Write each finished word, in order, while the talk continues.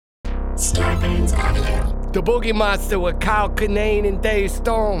The Boogie Monster with Kyle Kinane and Dave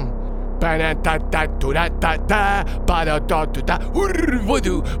Storm. The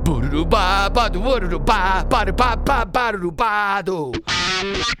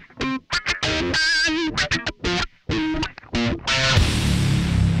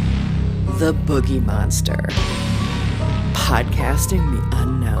Boogie Monster. Podcasting the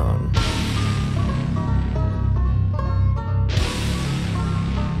unknown.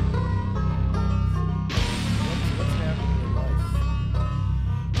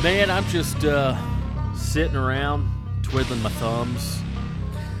 Man, I'm just sitting around, twiddling my thumbs.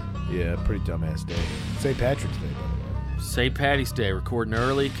 Yeah, pretty dumbass day. St. Patrick's Day, by the way. St. Patty's Day, recording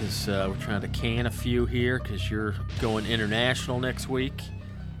early because we're trying to can a few here because you're going international next week.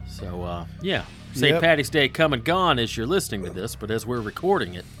 So, yeah, St. Patty's Day come and gone as you're listening to this, but as we're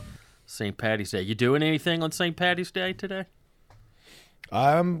recording it, St. Patty's Day. You doing anything on St. Patty's Day today?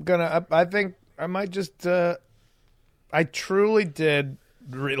 I think I might just, I truly did,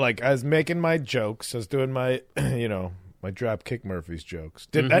 I was making my jokes. I was doing my, my Dropkick Murphys jokes.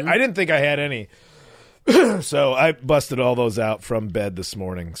 I didn't think I had any. So I busted all those out from bed this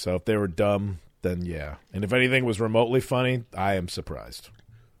morning. So if they were dumb, then yeah. And if anything was remotely funny, I am surprised.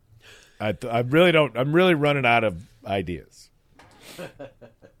 I really don't. I'm really running out of ideas.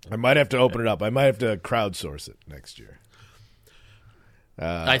 I might have to open it up. I might have to crowdsource it next year.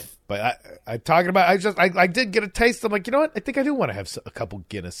 But I talking about. I did get a taste. I'm like, you know what? I think I do want to have a couple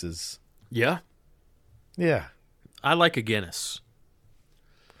Guinnesses. Yeah, yeah. I like a Guinness.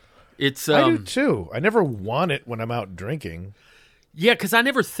 It's I do too. I never want it when I'm out drinking. Yeah, because I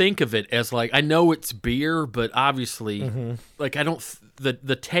never think of it as like, I know it's beer, but obviously, like I don't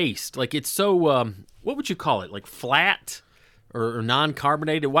the taste, like it's so what would you call it? Like flat or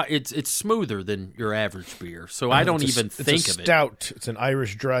non-carbonated? It's smoother than your average beer, so I don't even think of it. Stout. It's an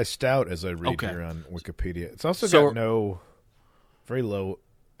Irish dry stout, as I read here on Wikipedia. It's also got very low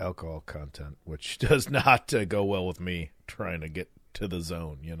alcohol content, which does not go well with me trying to get to the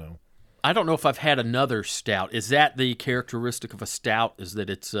zone. I don't know if I've had another stout. Is that the characteristic of a stout? Is that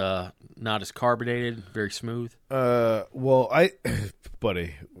it's not as carbonated, very smooth? Well,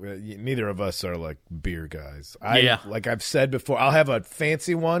 buddy, neither of us are like beer guys. Like I've said before, I'll have a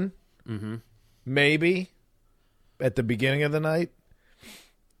fancy one, maybe at the beginning of the night,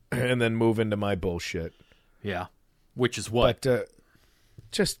 and then move into my bullshit. Yeah, which is what? But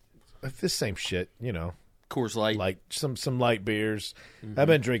just the same shit, Coors Light, some light beers. I've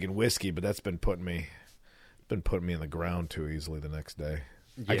been drinking whiskey, but that's been putting me in the ground too easily the next day.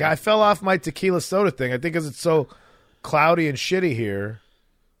 Yeah. I fell off my tequila soda thing. I think because it's so cloudy and shitty here,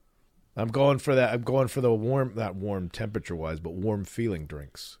 I'm going for that. I'm going for the warm, not warm temperature wise, but warm feeling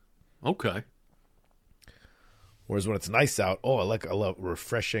drinks. Okay. Whereas when it's nice out, I love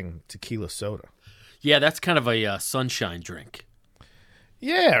refreshing tequila soda. Yeah, that's kind of a sunshine drink.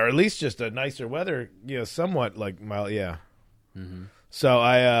 Yeah, or at least just a nicer weather, somewhat like mild. Yeah. So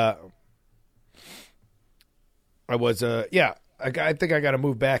I was I think I got to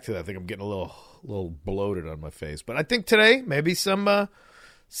move back to that. I think I'm getting a little bloated on my face, but I think today maybe some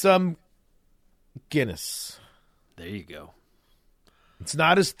Guinness. There you go. It's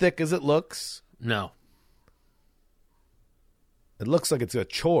not as thick as it looks. No. It looks like it's a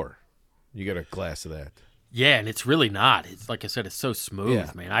chore. You get a glass of that. Yeah, and it's really not. It's like I said, it's so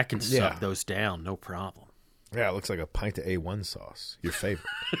smooth, man. I can suck those down, no problem. Yeah, it looks like a pint of A1 sauce. Your favorite.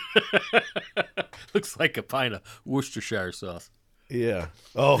 Looks like a pint of Worcestershire sauce. Yeah.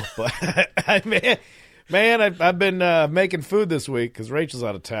 Oh, but man, I've been making food this week because Rachel's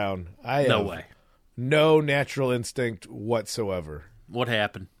out of town. No way. No natural instinct whatsoever. What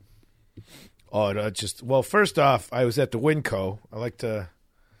happened? Oh, no, first off, I was at the Winco. I like to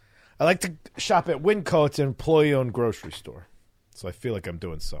shop at Winco. It's an employee-owned grocery store. So I feel like I'm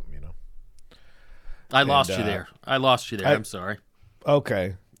doing something, I lost you there. I'm sorry.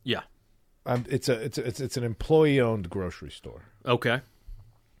 Okay. Yeah. It's an employee-owned grocery store. Okay.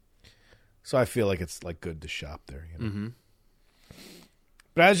 So I feel like it's like good to shop there,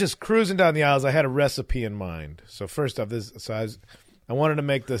 But I was just cruising down the aisles. I had a recipe in mind. So first off, I wanted to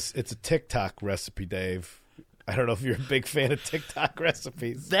make this. It's a TikTok recipe, Dave. I don't know if you're a big fan of TikTok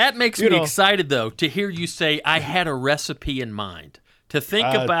recipes. That makes me excited, though, to hear you say, I had a recipe in mind. To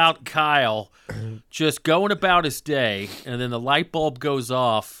think about Kyle just going about his day, and then the light bulb goes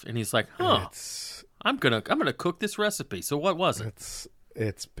off, and he's like, I'm gonna cook this recipe. So what was it?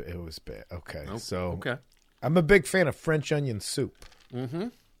 It was bad. Okay. I'm a big fan of French onion soup. Mm-hmm.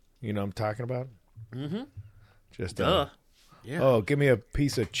 You know what I'm talking about? Mm-hmm. Just yeah. Oh, give me a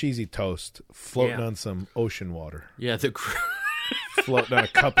piece of cheesy toast floating on some ocean water. Yeah, floating on a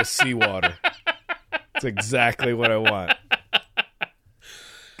cup of seawater. It's exactly what I want.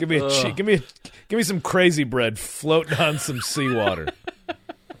 Give me some crazy bread floating on some seawater.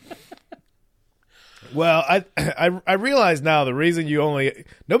 Well, I realize now the reason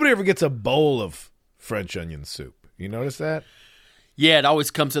nobody ever gets a bowl of French onion soup. You notice that? Yeah, it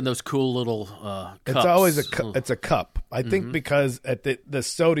always comes in those cool little cups. It's always it's a cup. I think because at the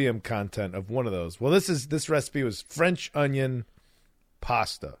sodium content of one of those. Well, this recipe was French onion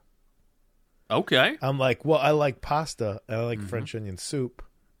pasta. Okay. I'm like, well, I like pasta and I like French onion soup.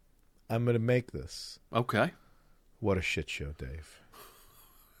 I'm going to make this. Okay. What a shit show, Dave.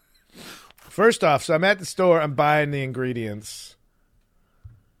 First off, so I'm at the store. I'm buying the ingredients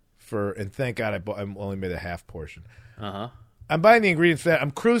and thank God I only made a half portion. Uh-huh. I'm buying the ingredients for that.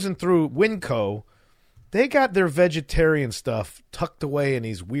 I'm cruising through Winco. They got their vegetarian stuff tucked away in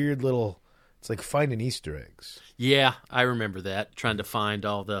these weird little, it's like finding Easter eggs. Yeah, I remember that. Trying to find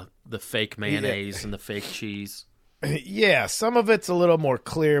all the fake mayonnaise and the fake cheese. Yeah, some of it's a little more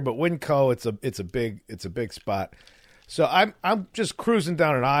clear, but Winco, it's a big spot. So I'm just cruising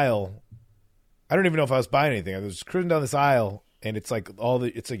down an aisle. I don't even know if I was buying anything. I was just cruising down this aisle, and it's like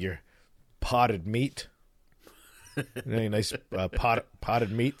it's like your potted meat. Any nice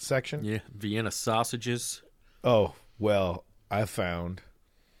potted meat section? Yeah, Vienna sausages. Oh, well, I found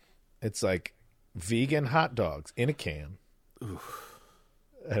it's like vegan hot dogs in a can. Oof.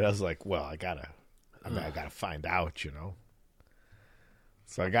 And I was like, well, I gotta find out, you know.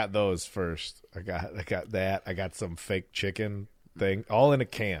 So I got those first. I got that. I got some fake chicken thing, all in a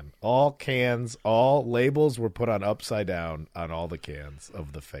can. All cans, all labels were put on upside down on all the cans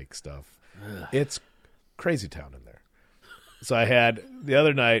of the fake stuff. Ugh. It's crazy town in there. So I had the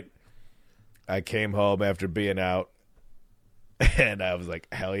other night, I came home after being out, and I was like,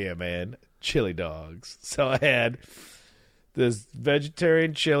 hell yeah, man, chili dogs. So I had this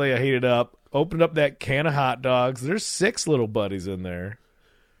vegetarian chili. I heated up, opened up that can of hot dogs. There's 6 little buddies in there.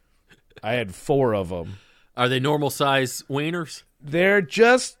 I had 4 of them. Are they normal size wieners? They're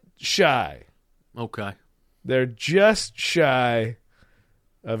just shy. Okay. They're just shy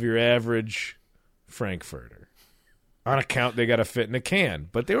of your average Frankfurter. On account they got to fit in a can,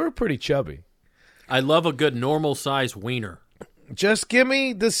 but they were pretty chubby. I love a good normal size wiener. Just give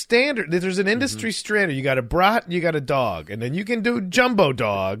me the standard. There's an industry standard. You got a brat and you got a dog, and then you can do jumbo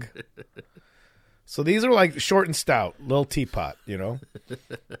dog. So these are like short and stout, little teapot, you know.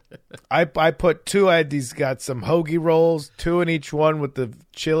 I put 2. I had got some hoagie rolls, 2 in each one with the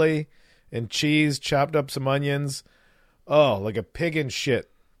chili and cheese, chopped up some onions. Oh, like a pig in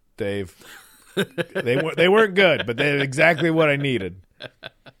shit, Dave. They weren't good, but they're exactly what I needed.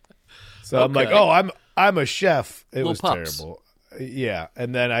 So okay. I'm like, oh, I'm a chef. It was terrible. Yeah,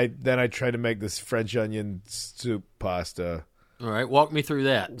 and then I tried to make this French onion soup pasta. All right, walk me through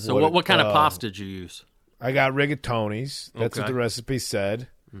that. So what kind of pasta did you use? I got rigatonis. That's what the recipe said.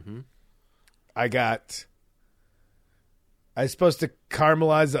 Mm-hmm. I was supposed to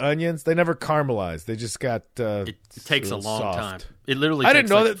caramelize the onions. They never caramelized. They just got it takes a long soft. time. It literally I takes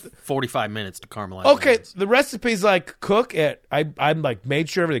didn't know that 45 minutes to caramelize. Okay, onions. The recipe's like cook at I'm like made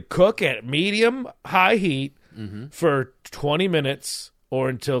sure everything cook at medium high heat for 20 minutes or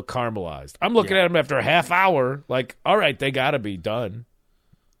until caramelized. I'm looking at them after a half hour like, all right, they got to be done.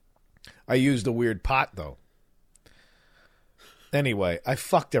 I used a weird pot though. Anyway, I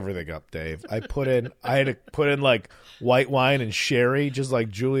fucked everything up, Dave. I had to put in like white wine and sherry, just like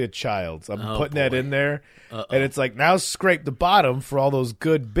Julia Childs. I'm putting that in there, and it's like now scrape the bottom for all those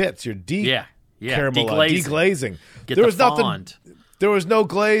good bits. You're deglazing. There was nothing. There was no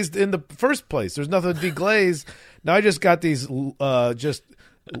glazed in the first place. There's nothing deglazed. Now I just got these just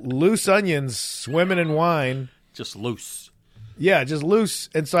loose onions swimming in wine. Just loose. Yeah, just loose.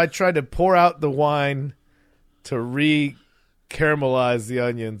 And so I tried to pour out the wine to caramelize the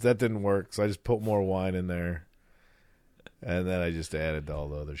onions. That didn't work, so I just put more wine in there, and then I just added all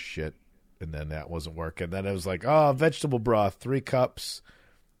the other shit, and then that wasn't working. Then it was like, vegetable broth, 3 cups,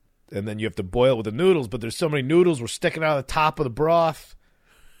 and then you have to boil it with the noodles, but there's so many noodles were sticking out of the top of the broth.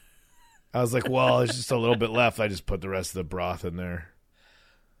 I was like, well, there's just a little bit left. I just put the rest of the broth in there.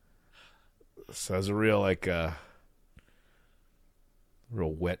 So it was a real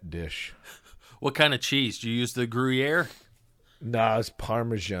real wet dish. What kind of cheese? Do you use the Gruyere? Nah, it's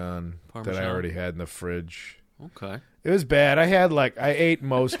Parmesan that I already had in the fridge. Okay. It was bad. I ate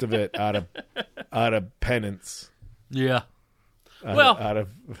most of it out of penance. Yeah. At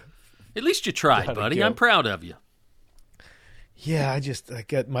least you tried, buddy. I'm proud of you. Yeah, I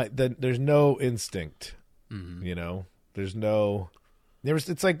get there's no instinct. Mm-hmm. You know?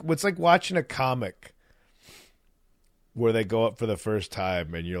 It's like watching a comic where they go up for the first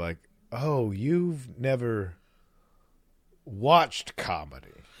time and you're like, oh, you've never watched comedy.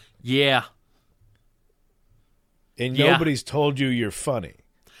 Yeah. And Yeah. nobody's told you you're funny.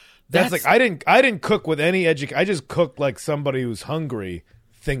 That's like I didn't cook with any education. I just cooked like somebody who's hungry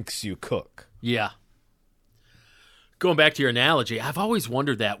thinks you cook. Yeah. Going back to your analogy, I've always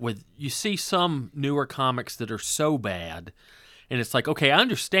wondered that with you see some newer comics that are so bad, and it's like, okay, I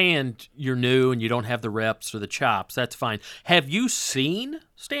understand you're new and you don't have the reps or the chops. That's fine. Have you seen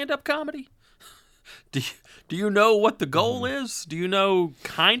stand-up comedy? Do you know what the goal is? Do you know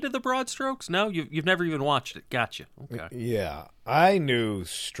kind of the broad strokes? No, you've never even watched it. Gotcha. Okay. Yeah, I knew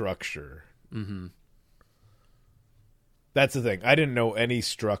structure. Mm-hmm. That's the thing. I didn't know any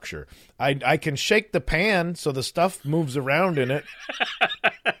structure. I can shake the pan so the stuff moves around in it,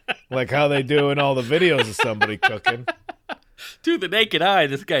 like how they do in all the videos of somebody cooking. To the naked eye,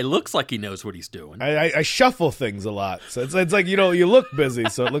 this guy looks like he knows what he's doing. I shuffle things a lot, so it's like you look busy,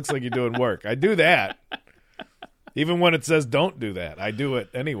 so it looks like you're doing work. I do that, even when it says don't do that. I do it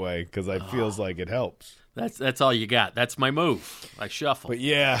anyway because it feels like it helps. That's all you got. That's my move. I shuffle. But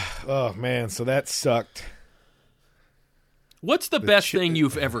yeah, oh man, so that sucked. What's the best thing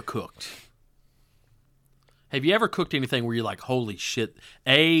you've ever cooked? Have you ever cooked anything where you're like, holy shit,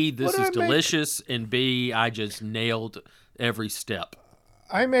 A, this is delicious, and B, I just nailed every step?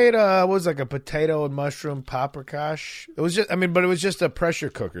 I made what was like a potato and mushroom paprikash. It was just, but it was just a pressure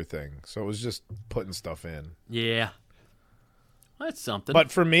cooker thing. So it was just putting stuff in. Yeah. That's something.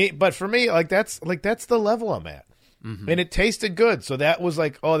 But for me, like that's the level I'm at. Mm-hmm. And it tasted good. So that was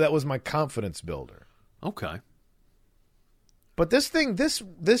like, that was my confidence builder. Okay. But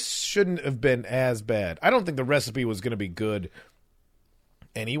this shouldn't have been as bad. I don't think the recipe was going to be good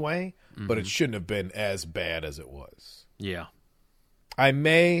anyway, but it shouldn't have been as bad as it was. Yeah. I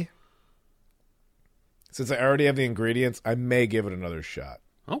may, since I already have the ingredients, I may give it another shot.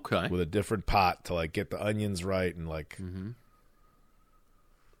 Okay. With a different pot to like get the onions right and like,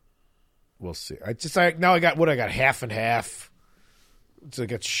 we'll see. I got half and half. So I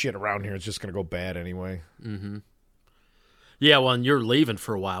got shit around here. It's just going to go bad anyway. Mm-hmm. Yeah, well, and you're leaving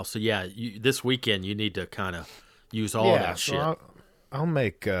for a while, so yeah, this weekend you need to kind of use all that shit. I'll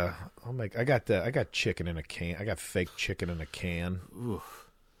make. I got chicken in a can. I got fake chicken in a can.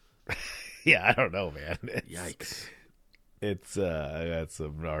 Oof. Yeah, I don't know, man. Yikes! I got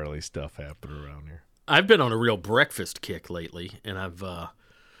some gnarly stuff happening around here. I've been on a real breakfast kick lately, and I've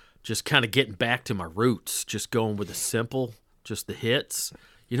just kind of getting back to my roots, just going with the simple, just the hits.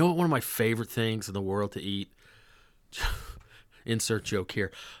 You know what? One of my favorite things in the world to eat. Insert joke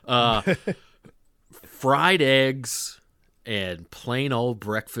here. Fried eggs and plain old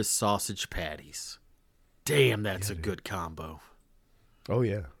breakfast sausage patties. Damn, that's a good combo. Oh,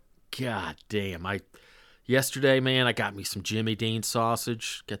 yeah. God damn. Yesterday, man, I got me some Jimmy Dean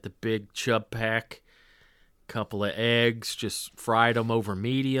sausage. Got the big chub pack. Couple of eggs. Just fried them over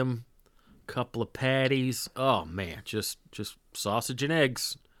medium. Couple of patties. Oh, man. Just sausage and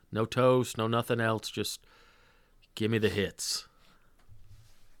eggs. No toast, no nothing else. Just give me the hits.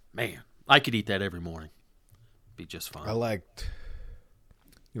 Man, I could eat that every morning. Be just fine.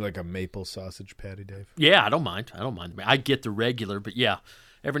 You like a maple sausage patty, Dave? Yeah, I don't mind. I get the regular, but yeah,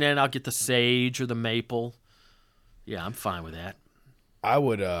 every now and then I'll get the sage or the maple. Yeah, I'm fine with that. I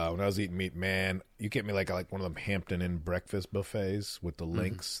would, when I was eating meat, man, you get me like one of them Hampton Inn breakfast buffets with the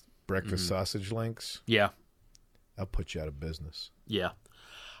links, breakfast sausage links. Yeah. I'll put you out of business. Yeah.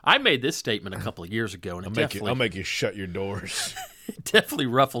 I made this statement a couple of years ago, and I'll make you shut your doors. It definitely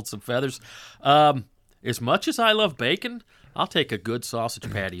ruffled some feathers. As much as I love bacon, I'll take a good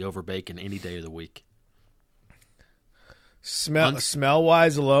sausage patty over bacon any day of the week. Smell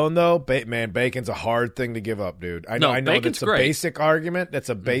wise alone though, man, bacon's a hard thing to give up, dude. I know that's a basic argument. That's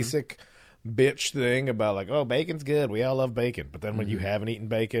a basic bitch thing about like, oh, bacon's good. We all love bacon. But then when you haven't eaten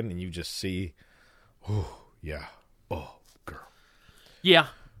bacon and you just see, oh yeah, oh girl, yeah.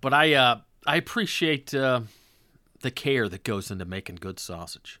 But I appreciate the care that goes into making good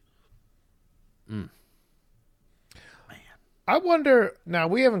sausage. Man. I wonder, now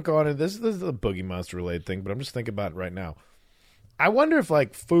we haven't gone into this is a Boogie Monster related thing, but I'm just thinking about it right now. I wonder if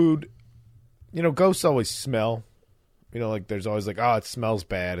like food, ghosts always smell. Like there's always like, oh, it smells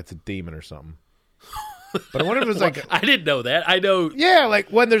bad. It's a demon or something. But I wonder if it's like I didn't know that. I know. Yeah, like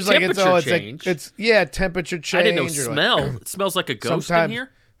when there's like temperature change. Temperature change. I didn't know smell. Like, it smells like a ghost in here.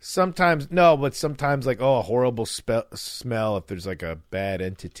 Sometimes sometimes like a horrible smell if there's like a bad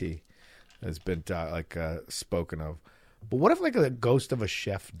entity that's been spoken of. But what if like a ghost of a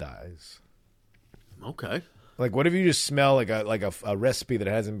chef dies? Okay. Like what if you just smell like a recipe that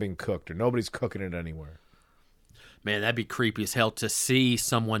hasn't been cooked or nobody's cooking it anywhere? Man, that'd be creepy as hell to see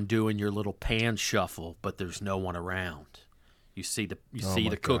someone doing your little pan shuffle, but there's no one around. You see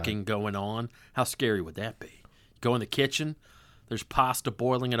the cooking going on. How scary would that be? Go in the kitchen, there's pasta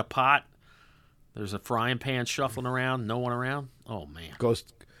boiling in a pot, there's a frying pan shuffling around, no one around. Oh man,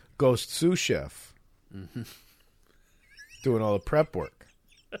 ghost sous chef, doing all the prep work.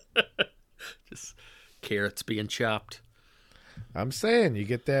 Just carrots being chopped. I'm saying you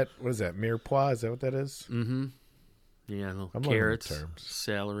get that. What is that? Mirepoix? Is that what that is? Mm-hmm. Yeah, carrots,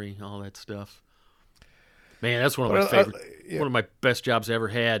 celery, all that stuff. Man, that's one of my favorite. One of my best jobs I ever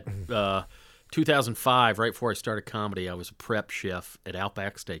had. 2005, right before I started comedy, I was a prep chef at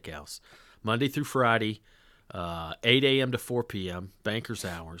Outback Steakhouse, Monday through Friday, 8 a.m. to 4 p.m. banker's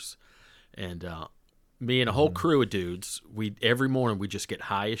hours, and me and a whole crew of dudes. Every morning we just get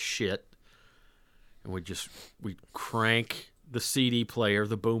high as shit, and we crank the CD player,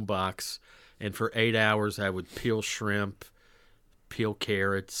 the boombox, and for 8 hours I would peel shrimp, peel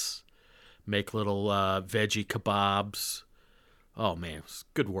carrots, make little veggie kebabs. Oh man, it was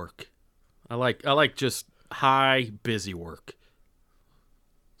good work. I like just high, busy work.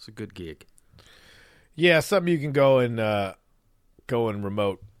 It's a good gig. Yeah, something you can go and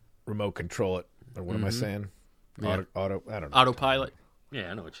remote control it. Or what am I saying? Yeah. Auto. I don't know. Autopilot. Yeah,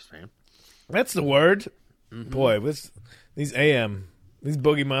 I know what you're saying. That's the word. Boy, these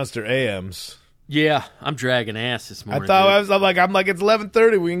Boogie Monster AMs. Yeah, I'm dragging ass this morning. I'm like it's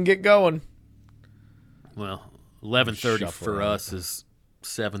 11:30. We can get going. Well, 11:30 for us is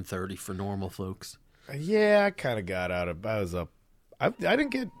 7:30 for normal folks. Yeah, I kind of got out of. I was up. I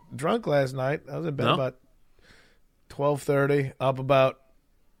didn't get drunk last night. I was in bed about 12:30. Up about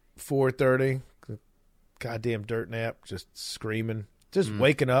 4:30. Goddamn dirt nap. Just screaming. Just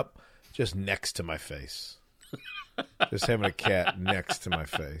waking up. Just next to my face. Just having a cat next to my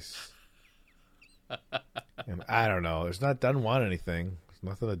face. And I don't know. Doesn't want anything. There's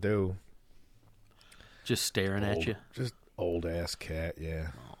nothing to do. Just staring at you. Just old ass cat, yeah.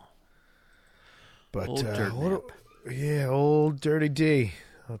 But old old Dirty D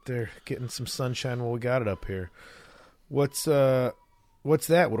out there getting some sunshine while we got it up here. What's that? What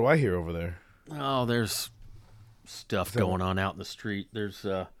do I hear over there? Oh, there's stuff going on out in the street. There's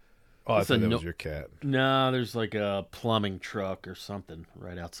I thought that was your cat. No, there's like a plumbing truck or something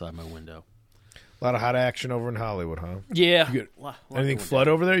right outside my window. A lot of hot action over in Hollywood, huh? Yeah. Anything flood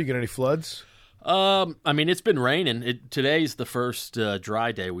over there? You get any floods? I mean, it's been raining. Today's the first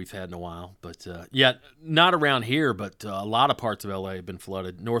dry day we've had in a while. But, not around here, but a lot of parts of L.A. have been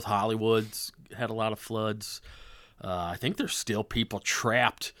flooded. North Hollywood's had a lot of floods. I think there's still people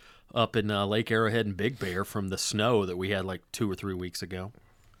trapped up in Lake Arrowhead and Big Bear from the snow that we had like 2 or 3 weeks ago.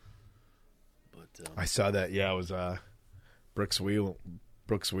 But I saw that. Yeah, it was Brooks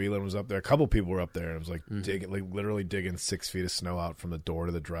Wheelan was up there. A couple people were up there. And it was like literally digging 6 feet of snow out from the door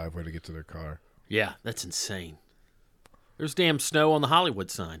to the driveway to get to their car. Yeah, that's insane. There's damn snow on the Hollywood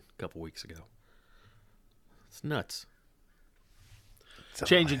sign a couple weeks ago. It's nuts.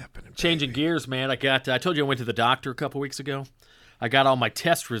 Changing gears, man. I told you I went to the doctor a couple weeks ago. I got all my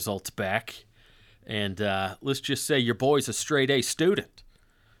test results back, and let's just say your boy's a straight A student.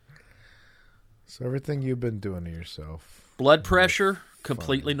 So everything you've been doing to yourself. Blood pressure,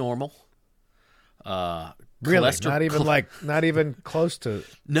 completely normal. Really? Not even close to.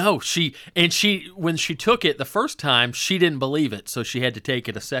 No, when she took it the first time, she didn't believe it, so she had to take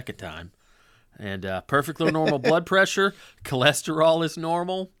it a second time. And perfectly normal blood pressure, cholesterol is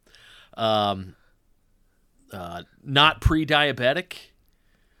normal. Not pre-diabetic.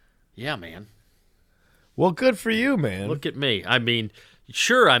 Yeah, man. Well, good for you, man. Look at me. I mean,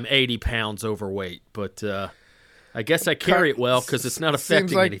 sure, I'm 80 pounds overweight, but I guess I carry it well because it's not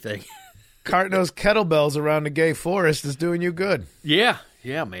affecting anything. Carting those kettlebells around the gay forest is doing you good. Yeah,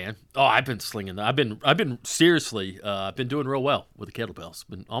 man. Oh, I've been slinging that. I've been seriously. I've been doing real well with the kettlebells.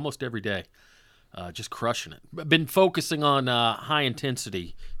 Been almost every day, just crushing it. I've been focusing on high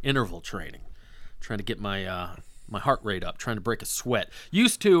intensity interval training, trying to get my my heart rate up, trying to break a sweat.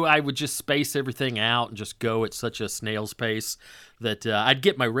 Used to, I would just space everything out and just go at such a snail's pace that I'd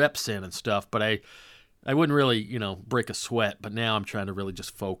get my reps in and stuff, but I wouldn't really, break a sweat. But now I'm trying to really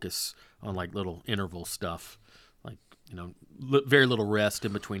just focus on like little interval stuff, like, very little rest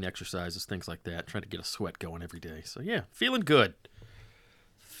in between exercises, things like that. Trying to get a sweat going every day. So yeah, feeling good.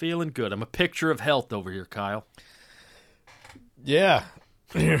 I'm a picture of health over here, Kyle. Yeah.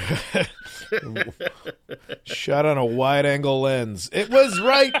 Shot on a wide angle lens. It was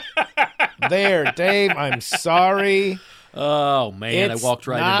right there, Dave. I'm sorry. Oh man, I walked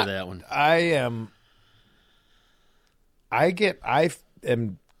right into that one.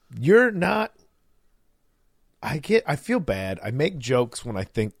 You're not I feel bad. I make jokes when I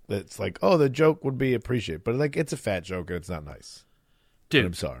think that it's like, oh, the joke would be appreciated, but like it's a fat joke and it's not nice. Dude, but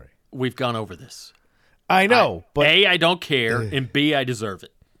I'm sorry. We've gone over this. I know, but A, I don't care, and B, I deserve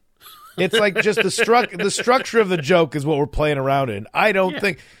it. it's like just the structure of the joke is what we're playing around in. I don't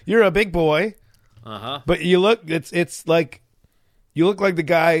think you're a big boy, but you look. It's like you look like the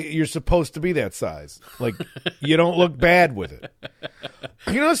guy you're supposed to be that size. Like you don't look bad with it.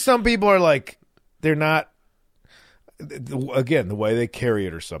 You know, some people are like they're not. Again, the way they carry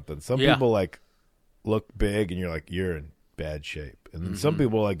it or something. Some people like look big, and you're like you're in bad shape, and then some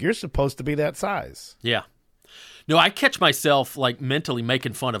people are like you're supposed to be that size. Yeah. No, I catch myself like mentally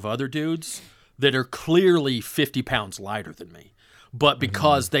making fun of other dudes that are clearly 50 pounds lighter than me. But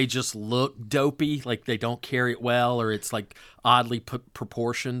because they just look dopey, like they don't carry it well, or it's like oddly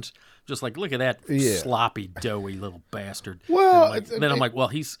proportioned, just like, look at that sloppy, doughy little bastard. Well, then I'm like, well,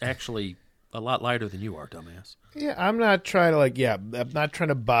 he's actually a lot lighter than you are, dumbass. Yeah, I'm not trying to I'm not trying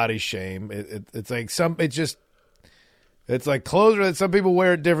to body shame. It's like it's like clothes. Some people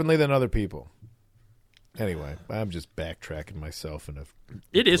wear it differently than other people. Anyway, I'm just backtracking myself.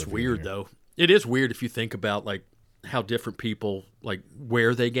 It is weird, though. It is weird if you think about like how different people like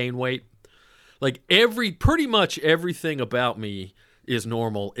where they gain weight. Like pretty much everything about me is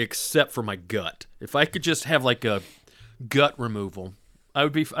normal except for my gut. If I could just have like a gut removal,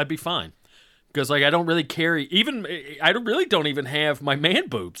 I'd be fine. Because like I don't really carry don't even have my man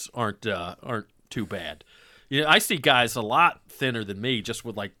boobs aren't too bad. You know, I see guys a lot thinner than me just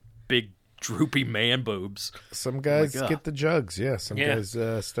with like big droopy man boobs. Some guys get the jugs. Yeah, some guys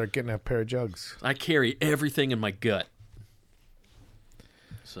start getting a pair of jugs. I carry everything in my gut.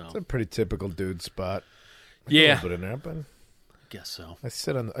 So it's a pretty typical dude spot. A little bit in there, but I guess so. I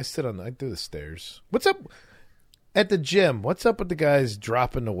do the stairs. What's up at the gym? What's up with the guys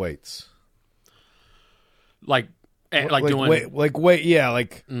dropping the weights? You're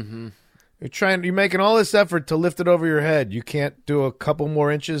making all this effort to lift it over your head. You can't do a couple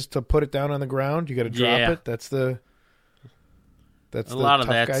more inches to put it down on the ground. You got to drop it. That's the lot of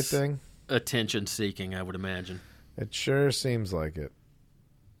tough guy thing. Attention seeking, I would imagine. It sure seems like it.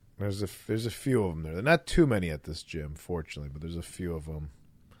 There's a few of them there. There are not too many at this gym, fortunately, but there's a few of them.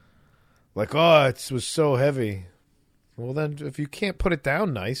 Like, oh, it was so heavy. Well, then, if you can't put it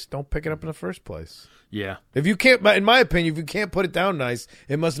down nice, don't pick it up in the first place. Yeah. If you can't, in my opinion, if you can't put it down nice,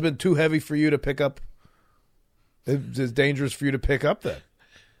 it must have been too heavy for you to pick up. It's dangerous for you to pick up then.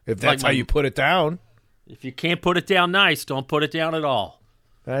 If that's how you put it down. If you can't put it down nice, don't put it down at all.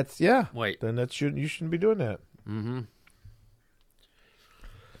 Wait. Then you shouldn't be doing that. Mm-hmm.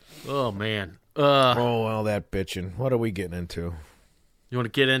 Oh, man. All that bitching. What are we getting into? You want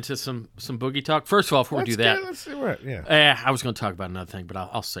to get into some boogie talk? First of all, before we do that. Let's see what, yeah. I was going to talk about another thing, but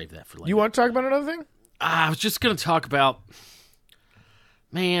I'll save that for later. You want to talk about another thing? I was just going to talk about,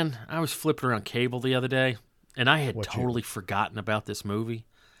 man, I was flipping around cable the other day, and I had totally forgotten about this movie.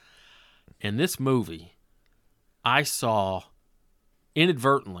 And this movie, I saw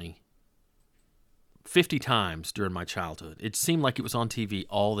inadvertently 50 times during my childhood. It seemed like it was on TV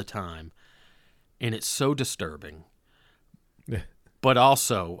all the time, and it's so disturbing. But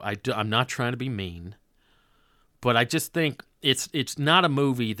also, I'm not trying to be mean, but I just think it's not a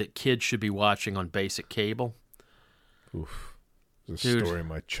movie that kids should be watching on basic cable. Oof. It's a story of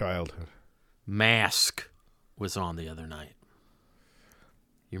my childhood. Mask was on the other night.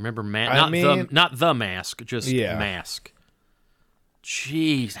 You remember Mask? Not the Mask, just Mask.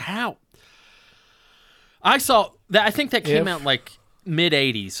 Jeez, how? I saw that. I think that came out like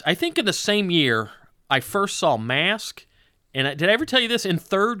mid-'80s. I think in the same year I first saw Mask. And did I ever tell you this? In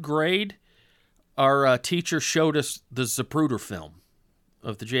third grade, our teacher showed us the Zapruder film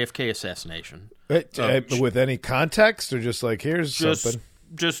of the JFK assassination. With any context, or just like, here's something?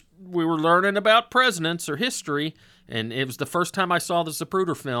 Just we were learning about presidents or history, and it was the first time I saw the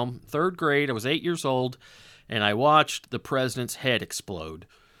Zapruder film. Third grade, I was 8 years old, and I watched the president's head explode.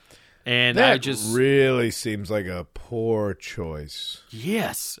 And that really seems like a poor choice.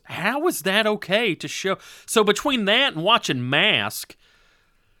 Yes. How is that okay to show? So between that and watching Mask,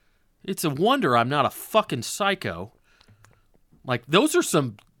 it's a wonder I'm not a fucking psycho. Like, those are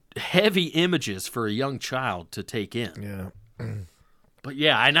some heavy images for a young child to take in. Yeah. But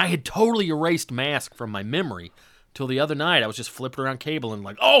yeah, and I had totally erased Mask from my memory till the other night. I was just flipping around cable and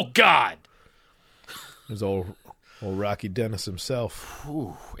like, oh, God! There's old Rocky Dennis himself.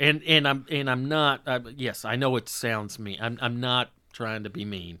 Ooh. And I'm not. Yes, I know it sounds mean. I'm not trying to be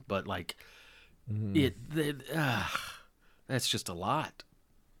mean, but like that's just a lot.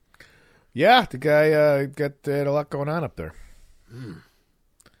 Yeah, the guy had a lot going on up there.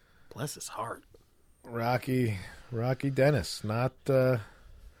 Bless his heart. Rocky Dennis, not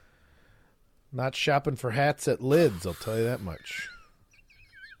shopping for hats at Lids. I'll tell you that much.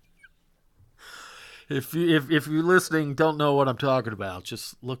 If you're listening, don't know what I'm talking about,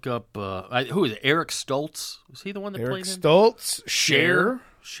 just look up. Who is it? Eric Stoltz? Was he the one that played him? Eric Stoltz, Cher.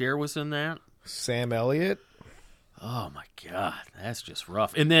 Cher was in that. Sam Elliott. Oh my God, that's just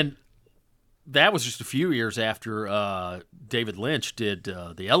rough. And then that was just a few years after David Lynch did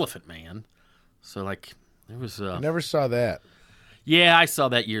The Elephant Man. So like it was. I never saw that. Yeah, I saw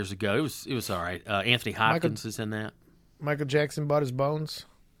that years ago. It was all right. Anthony Hopkins is in that. Michael Jackson bought his bones.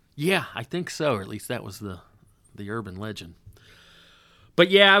 Yeah, I think so. Or at least that was the urban legend. But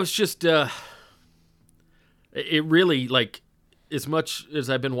yeah, I was just it really, like, as much as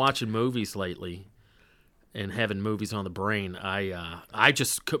I've been watching movies lately and having movies on the brain, I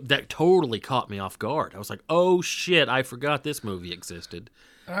just that totally caught me off guard. I was like, "Oh shit, I forgot this movie existed."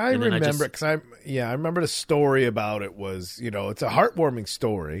 I remember because I remember the story about it was, it's a heartwarming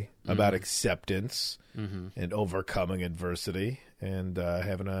story about acceptance and overcoming adversity and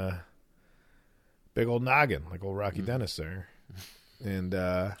having a big old noggin like old Rocky Dennis there. And he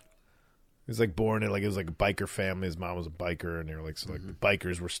was like born in it was like a biker family. His mom was a biker, and they were like the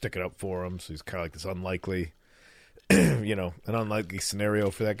bikers were sticking up for him. So he's kind of like this unlikely, an unlikely scenario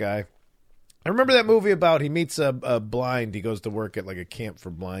for that guy. I remember that movie about he meets a blind. He goes to work at like a camp for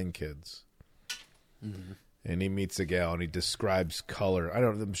blind kids, and he meets a gal, and he describes color.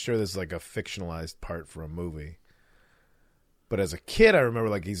 I'm sure this is like a fictionalized part for a movie. But as a kid, I remember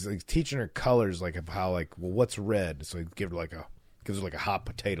like he's like teaching her colors, like of how what's red. So he gives her like a hot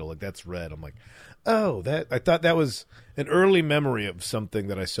potato, like that's red. I'm like, oh, I thought that was an early memory of something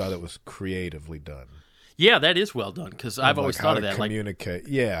that I saw that was creatively done. Yeah, that is well done because I've always thought of that. Communicate,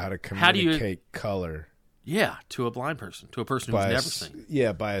 how to communicate color. Yeah, to a blind person, to a person who's never seen.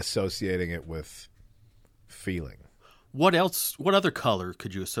 Yeah, by associating it with feeling. What else? What other color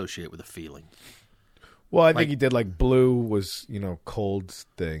could you associate with a feeling? Well, I think he did like blue was, cold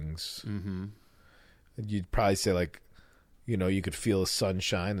things. Mm-hmm. You'd probably say like, you could feel the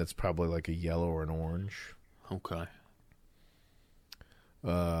sunshine. That's probably like a yellow or an orange. Okay.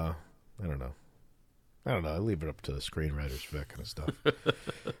 I don't know. I leave it up to the screenwriters for that kind of stuff.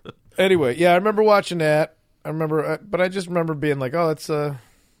 Anyway, yeah, I remember watching that. But I just remember being like, oh, it's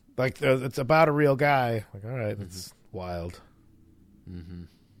it's about a real guy. Like, all right, that's wild. Mm-hmm.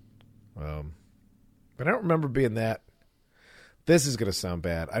 But I don't remember being that. This is going to sound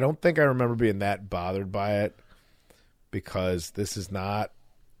bad. I don't think I remember being that bothered by it because this is not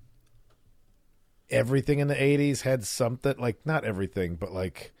everything in the 80s had something, like not everything, but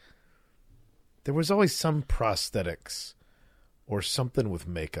like there was always some prosthetics or something with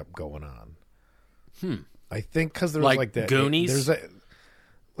makeup going on. I think because there was like that Goonies. There's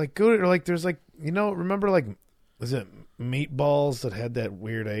there's like remember like was it Meatballs that had that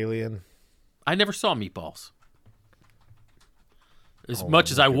weird alien? I never saw Meatballs. As much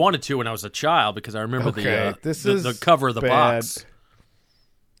as I wanted to when I was a child, because I remember the cover of the box.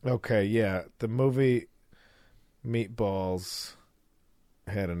 Okay, yeah, the movie Meatballs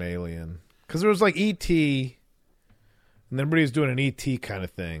had an alien because there was like E.T. and everybody was doing an E.T. kind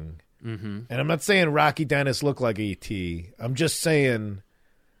of thing. Mm-hmm. And I'm not saying Rocky Dennis looked like E.T. I'm just saying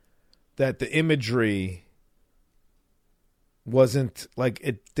that the imagery wasn't like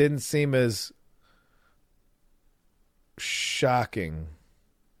it didn't seem as shocking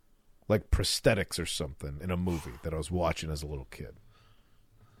like prosthetics or something in a movie that I was watching as a little kid.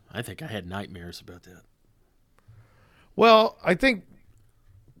 I think I had nightmares about that. Well, I think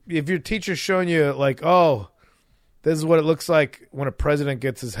if your teacher's showing you like, oh, this is what it looks like when a president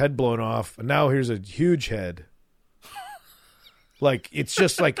gets his head blown off, and now here's a huge head. Like, it's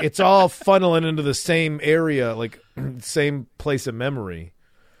just like, it's all funneling into the same area, like, same place of memory.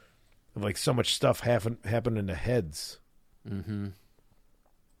 Like, so much stuff happened in the heads. Mm-hmm.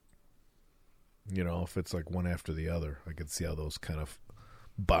 If it's like one after the other, I could see how those kind of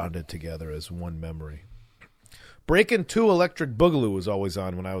bonded together as one memory. Breaking 2 Electric Boogaloo was always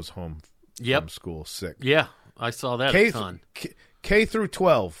on when I was home from school sick. Yeah, I saw that a ton. K through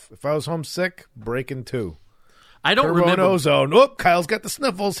 12. If I was homesick, Breaking 2. I don't remember. Ozone. Oh, Kyle's got the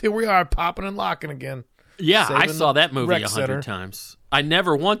sniffles. Here we are, popping and locking again. Yeah, I saw that movie 100 times. I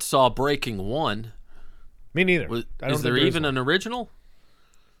never once saw Breaking 1. Me neither. Is there even an original?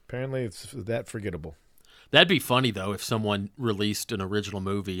 Apparently, it's that forgettable. That'd be funny, though, if someone released an original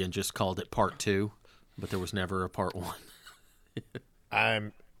movie and just called it Part 2, but there was never a Part 1.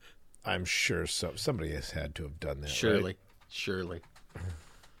 I'm sure somebody has had to have done that. Surely.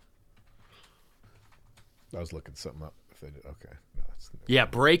 I was looking something up. if they did. Okay. No, Yeah,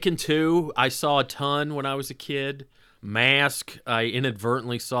 Breaking 2, I saw a ton when I was a kid. Mask, I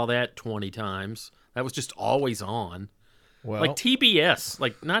inadvertently saw that 20 times. That was just always on. well, Like TBS,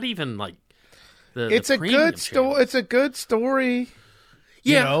 like not even like it's the a good story. story. It's a good story.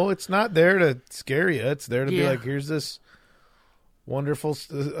 Yeah. You know, it's not there to scare you. It's there to be Yeah. like, here's this wonderful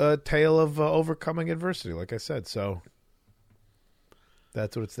tale of overcoming adversity, like I said. So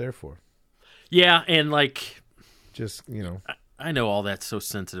that's what it's there for. Yeah, and like Just, you know. I know all that's so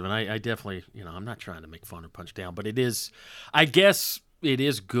sensitive, and I definitely, I'm not trying to make fun or punch down, but it is, I guess it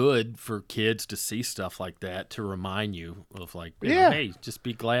is good for kids to see stuff like that to remind you of like, you know, hey, just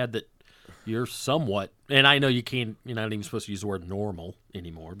be glad that you're somewhat, and I know you're not even supposed to use the word normal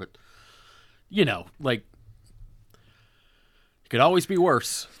anymore, but, like, it could always be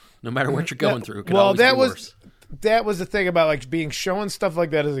worse, no matter what you're going through. It could always be worse. That was the thing about like being shown stuff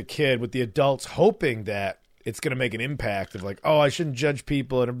like that as a kid with the adults hoping that it's going to make an impact of like, oh, I shouldn't judge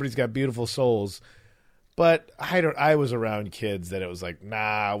people and everybody's got beautiful souls. But I was around kids that it was like,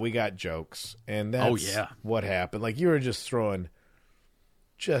 nah, we got jokes. And that's what happened. Like you were just throwing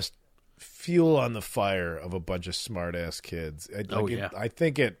just fuel on the fire of a bunch of smart ass kids. I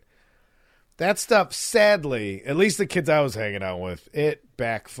think that stuff, sadly, at least the kids I was hanging out with, it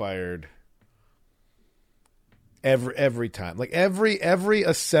backfired every time. Like every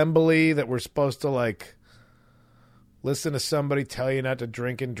assembly that we're supposed to like listen to somebody tell you not to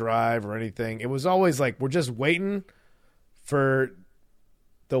drink and drive or anything. It was always like, we're just waiting for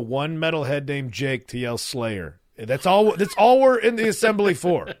the one metalhead named Jake to yell Slayer. That's all we're in the assembly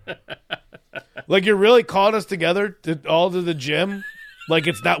for. Like, you're really calling us together all to the gym? Like,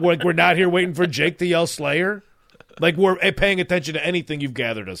 it's not like we're not here waiting for Jake to yell Slayer? Like, we're paying attention to anything you've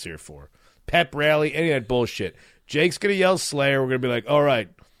gathered us here for. Pep rally, any of that bullshit. Jake's going to yell Slayer. We're going to be like, all right,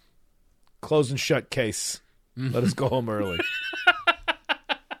 close and shut case. Let us go home early.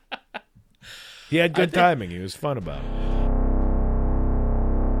 He had good timing. He was fun about it.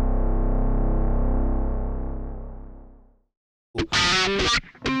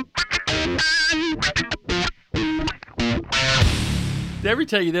 Did I ever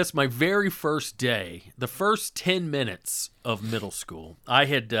tell you this? My very first day, the first 10 minutes of middle school, I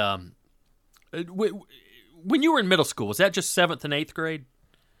had, when you were in middle school, was that just 7th and 8th grade?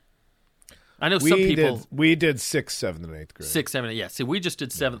 I know some people... We did 6th, 7th, and 8th grade. 6th, 7th, yeah. See, we just did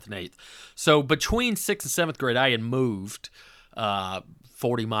 7th and 8th. So between 6th and 7th grade, I had moved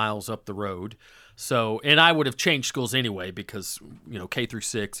 40 miles up the road. So, and I would have changed schools anyway because, K through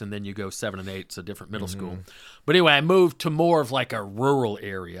 6, and then you go 7 and 8. It's a different middle school. But anyway, I moved to more of like a rural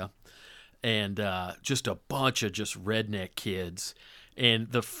area and just a bunch of just redneck kids.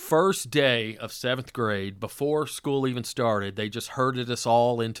 And the first day of 7th grade, before school even started, they just herded us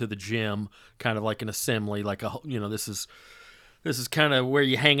all into the gym, kind of like an assembly, like this is kind of where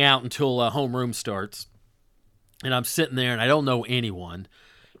you hang out until homeroom starts. And I'm sitting there, and I don't know anyone,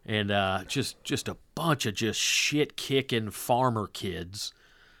 and just a bunch of just shit kicking farmer kids.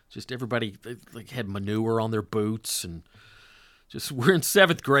 Just everybody like had manure on their boots, and just we're in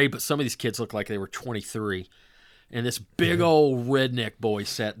 7th grade, but some of these kids look like they were 23. And this big old redneck boy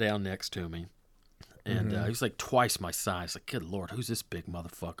sat down next to me. And he was like twice my size. Like, good Lord, who's this big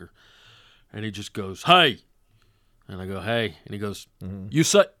motherfucker? And he just goes, hey. And I go, hey. And he goes, you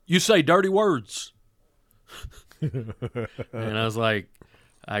say dirty words. And I was like,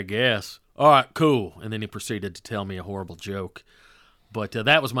 I guess. All right, cool. And then he proceeded to tell me a horrible joke. But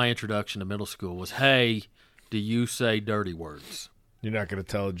that was my introduction to middle school was, hey, do you say dirty words? You're not going to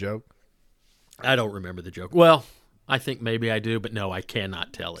tell a joke? I don't remember the joke. Well, I think maybe I do, but no, I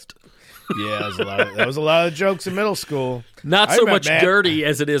cannot tell it. Yeah, that was a lot of jokes in middle school. Not so much dirty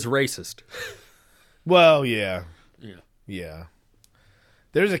as it is racist. Well, yeah. Yeah.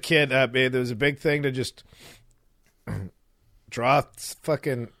 There's a kid, there was a big thing to just draw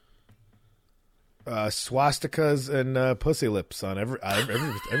fucking swastikas and pussy lips on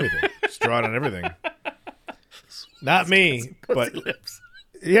everything. Just draw it on everything. Not me, but... lips.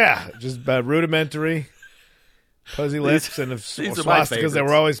 Yeah, just rudimentary pussy lips and swastikas that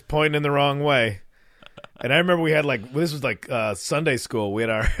were always pointing in the wrong way. And I remember we had this was like Sunday school. We had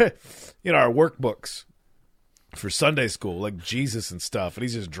our, our workbooks for Sunday school, like Jesus and stuff. And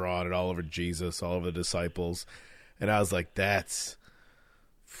he's just drawing it all over Jesus, all over the disciples. And I was like,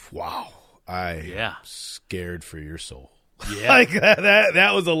 wow, I'm scared for your soul. Yeah, like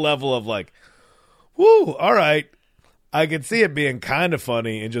that was a level of like, whoo, all right. I could see it being kind of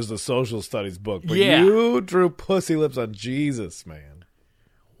funny in just a social studies book, but you drew pussy lips on Jesus, man.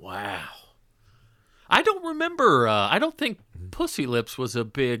 Wow. I don't remember. I don't think pussy lips was a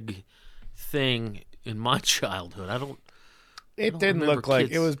big thing in my childhood. It didn't look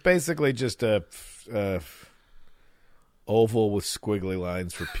like it was basically just a oval with squiggly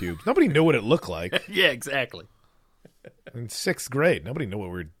lines for pubes. Nobody knew what it looked like. Yeah, exactly. In 6th grade, nobody knew what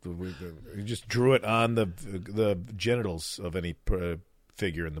we just drew it on the genitals of any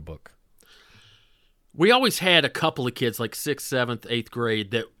figure in the book. We always had a couple of kids, like 6th, 7th, 8th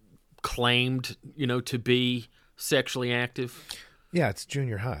grade, that claimed, to be sexually active. Yeah, it's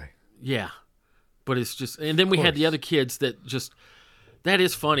junior high. Yeah. But it's just, and then we had the other kids that just, that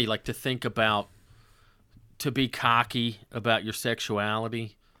is funny, like to think about, to be cocky about your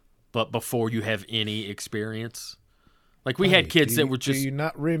sexuality, but before you have any experience. Like we had kids that were just. Do you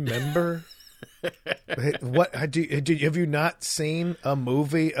not remember? What have you not seen a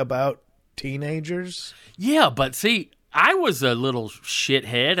movie about teenagers? Yeah, but see, I was a little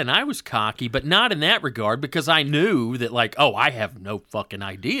shithead and I was cocky, but not in that regard because I knew that, like, I have no fucking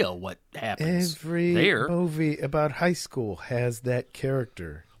idea what happens Every there. movie about high school has that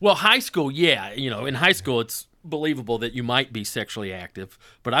character. Well, high school, yeah. In high school, it's believable that you might be sexually active,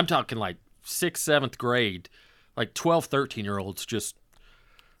 but I'm talking like 6th, 7th grade, like 12, 13-year-olds just,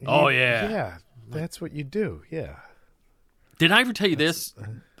 Yeah, that's what you do, yeah. Did I ever tell you this?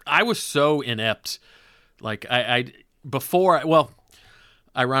 I was so inept. Like,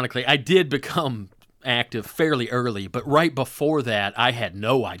 ironically, I did become active fairly early, but right before that, I had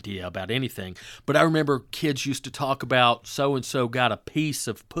no idea about anything. But I remember kids used to talk about so-and-so got a piece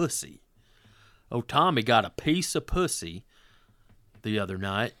of pussy. Oh, Tommy got a piece of pussy the other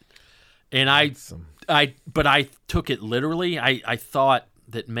night. And I took it literally. I thought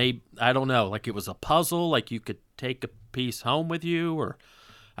that maybe, I don't know, like it was a puzzle, like you could take a piece home with you, or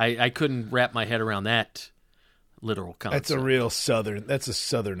I couldn't wrap my head around that literal concept. That's a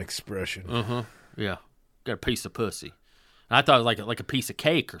southern expression. Uh-huh. Yeah. Got a piece of pussy. And I thought it was like a piece of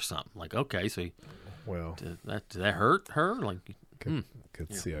cake or something. Like, okay, so did that hurt her? Like,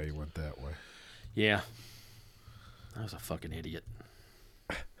 could see how you went that way. Yeah. I was a fucking idiot.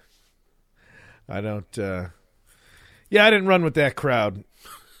 I didn't run with that crowd.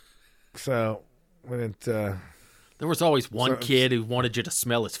 So, there was always one kid who wanted you to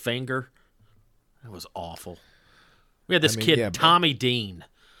smell his finger. That was awful. We had this kid, Tommy Dean.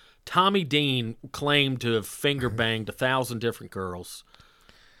 Tommy Dean claimed to have finger banged 1,000 different girls.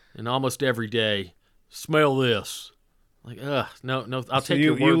 And almost every day, smell this. Like, no, I'll take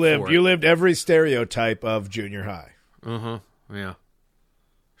your word for it. You lived every stereotype of junior high. Uh-huh, yeah.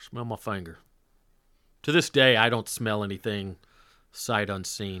 Smell my finger. To this day, I don't smell anything sight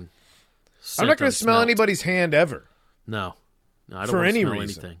unseen. I'm not going to smell anybody's hand ever. No, I don't for want any to smell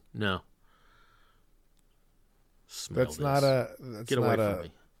reason. anything. No. That's not a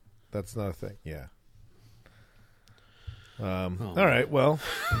thing. Yeah. All right. Well,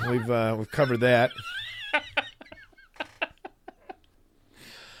 we've covered that.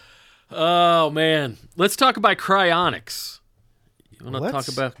 Oh man, let's talk about cryonics. You want to talk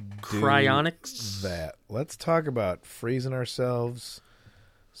about cryonics? Let's talk about freezing ourselves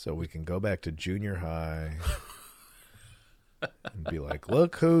so we can go back to junior high and be like,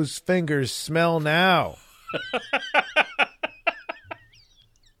 look whose fingers smell now.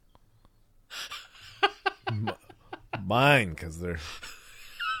 Mine, because they're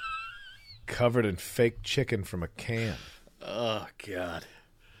covered in fake chicken from a can. Oh, God.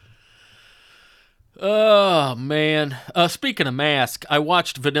 Oh, man. Speaking of mask, I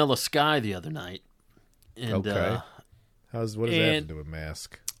watched Vanilla Sky the other night. And, okay. What does that have to do with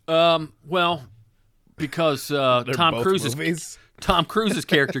mask? Well, because Tom Cruise's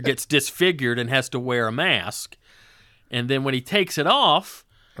character gets disfigured and has to wear a mask. And then when he takes it off...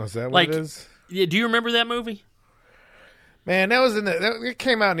 Oh, is that what it is? Yeah, do you remember that movie? Man, that was it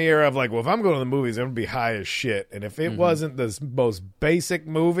came out in the era of like, well, if I'm going to the movies, I'm going to be high as shit. And if it wasn't the most basic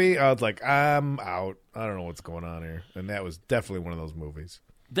movie, I was like, I'm out. I don't know what's going on here. And that was definitely one of those movies.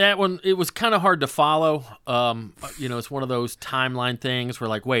 That one, it was kind of hard to follow. It's one of those timeline things where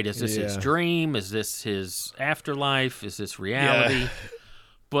like, wait, is this his dream? Is this his afterlife? Is this reality? Yeah.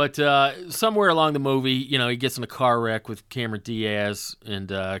 But somewhere along the movie, he gets in a car wreck with Cameron Diaz and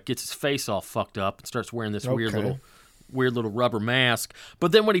gets his face all fucked up and starts wearing this weird little rubber mask.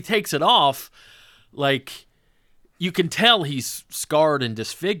 But then when he takes it off, like, you can tell he's scarred and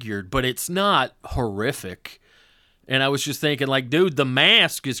disfigured, but it's not horrific. And I was just thinking, like, dude, the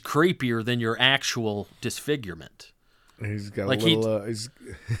mask is creepier than your actual disfigurement. He's got like a little...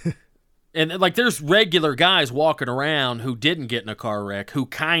 And, like, there's regular guys walking around who didn't get in a car wreck who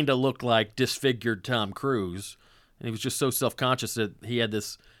kind of looked like disfigured Tom Cruise. And he was just so self-conscious that he had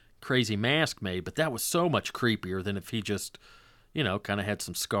this crazy mask made. But that was so much creepier than if he just, kind of had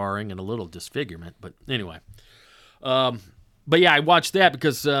some scarring and a little disfigurement. But anyway. but yeah, I watched that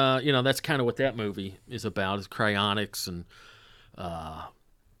because that's kind of what that movie is about, is cryonics and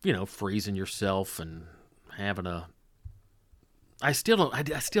freezing yourself and having a. I still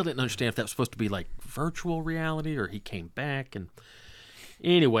didn't understand if that was supposed to be like virtual reality or he came back. And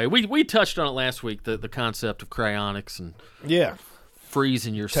anyway, we touched on it last week, the concept of cryonics and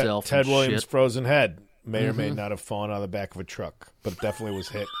freezing yourself. Ted and Williams' shit. frozen head may or may not have fallen out of the back of a truck, but it definitely was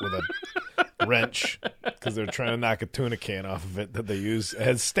hit with a wrench because they're trying to knock a tuna can off of it that they use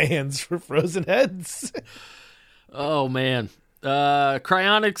as stands for frozen heads. Oh, man.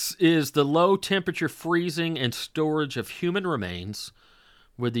 Cryonics is the low-temperature freezing and storage of human remains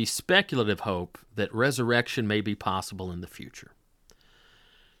with the speculative hope that resurrection may be possible in the future.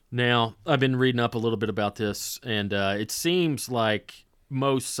 Now, I've been reading up a little bit about this, and it seems like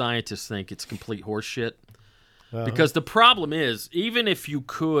most scientists think it's complete horseshit. Because the problem is, even if you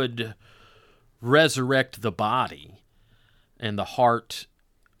could resurrect the body and the heart,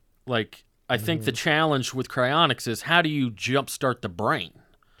 like, I think the challenge with cryonics is how do you jumpstart the brain?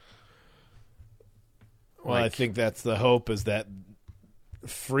 Well, I think that's the hope, is that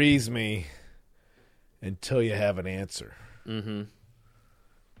freeze me until you have an answer. Mm-hmm.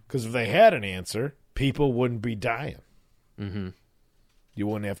 Because if they had an answer, people wouldn't be dying. Mm-hmm. You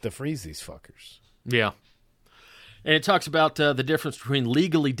wouldn't have to freeze these fuckers. Yeah. And it talks about the difference between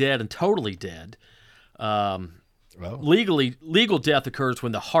legally dead and totally dead. Legal death occurs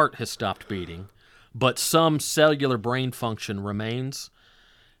when the heart has stopped beating, but some cellular brain function remains.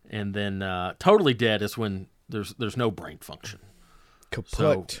 And then totally dead is when there's no brain function.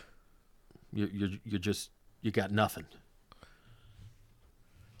 Kaput. So you got nothing.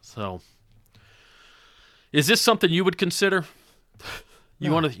 So, is this something you would consider?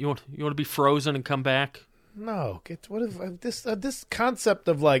 You want to be frozen and come back? No, what if this concept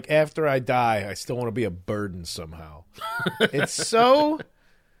of like after I die, I still want to be a burden somehow. It's so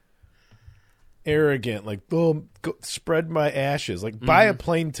arrogant. Like, go spread my ashes. Like, buy a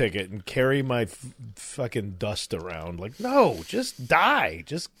plane ticket and carry my fucking dust around. Like, no, just die.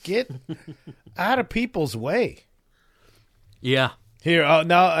 Just get out of people's way. Yeah. Here,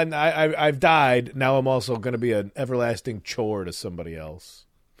 now, and I've died. Now I'm also going to be an everlasting chore to somebody else.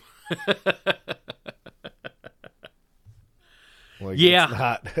 Like,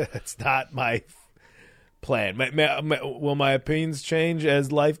 yeah, it's not my plan. Will my opinions change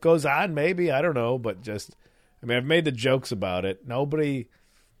as life goes on? Maybe, I don't know. But I've made the jokes about it. Nobody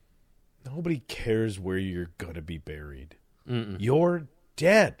cares where you're going to be buried. Mm-mm. You're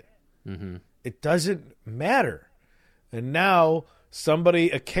dead. Mm-hmm. It doesn't matter. And now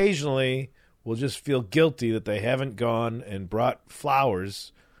somebody occasionally will just feel guilty that they haven't gone and brought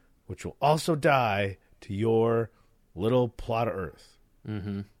flowers, which will also die to your little plot of earth.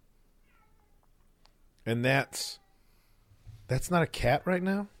 Mm-hmm. And that's not a cat right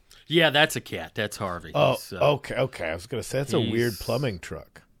now? Yeah, that's a cat. That's Harvey. Oh, okay. I was going to say, that's a weird plumbing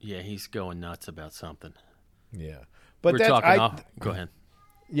truck. Yeah, he's going nuts about something. Yeah. But go ahead.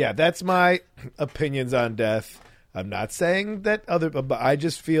 Yeah, that's my opinions on death. I'm not saying that but I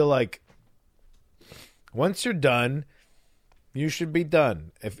just feel like once you're done, you should be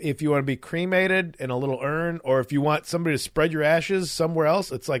done. If you want to be cremated in a little urn, or if you want somebody to spread your ashes somewhere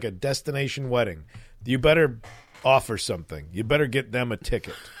else, it's like a destination wedding. You better offer something. You better get them a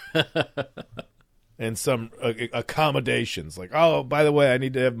ticket. And some accommodations. Like, oh, by the way, I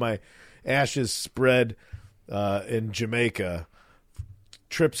need to have my ashes spread in Jamaica.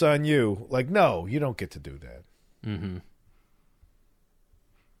 Trips on you. Like, no, you don't get to do that. Mm-hmm.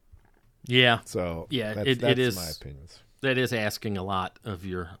 Yeah. So, yeah, that's it is my opinions. That is asking a lot of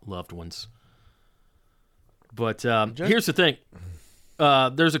your loved ones. But here's the thing.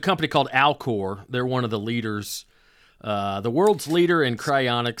 There's a company called Alcor. They're one of the leaders, the world's leader in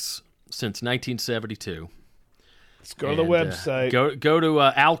cryonics since 1972. Let's go to the website. Go to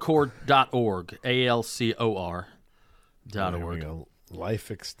alcor.org, ALCOR.org.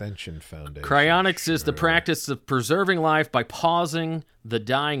 Life Extension Foundation. Cryonics is the practice of preserving life by pausing the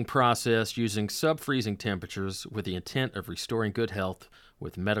dying process using sub-freezing temperatures with the intent of restoring good health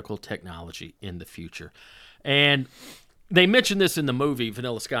with medical technology in the future. And they mention this in the movie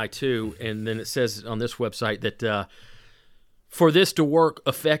Vanilla Sky 2, and then it says on this website that for this to work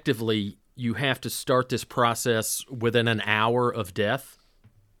effectively, you have to start this process within an hour of death.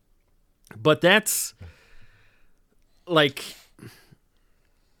 But that's like...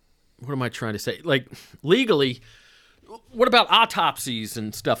 What am I trying to say? Like, legally, what about autopsies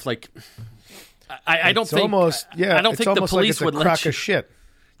and stuff? Like, I don't think... I don't think the police would let you... It's almost like it's a crock of shit.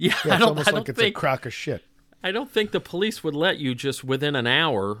 Yeah, it's almost like it's a crock of shit. I don't think the police would let you just within an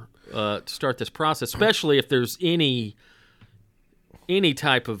hour start this process, especially if there's any any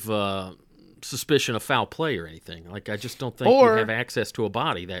type of suspicion of foul play or anything. Like, I just don't think you have access to a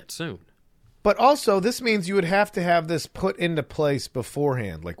body that soon. But also, this means you would have to have this put into place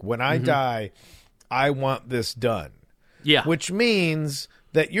beforehand. Like, when I die, I want this done. Yeah. Which means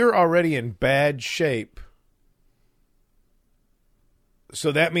that you're already in bad shape.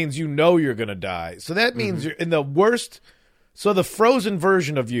 So that means you know you're going to die. So that means you're in the worst. So the frozen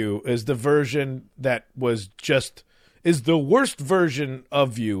version of you is the version that is the worst version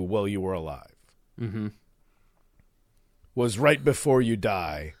of you while you were alive. Mm-hmm. Was right before you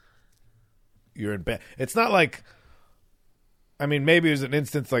die. You're in bed. It's not like, I mean, maybe there's an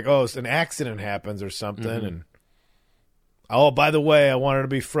instance like, oh, an accident happens or something. And, oh, by the way, I wanted to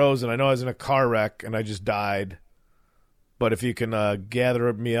be frozen. I know I was in a car wreck and I just died. But if you can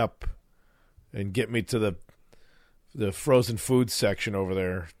gather me up and get me to the frozen food section over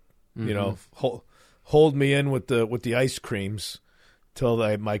there, you know, hold me in with the ice creams till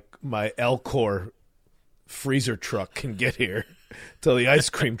my Elcor freezer truck can get here, till the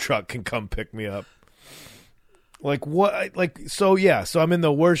ice cream truck can come pick me up. Like what? Like so? Yeah. So I'm in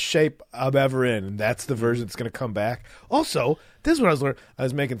the worst shape I'm ever in, and that's the version that's going to come back. Also, this is what I was learning. I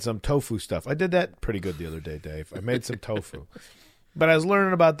was making some tofu stuff. I did that pretty good the other day, Dave. I made some tofu, but I was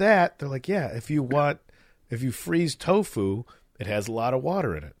learning about that. They're like, yeah, if you freeze tofu, it has a lot of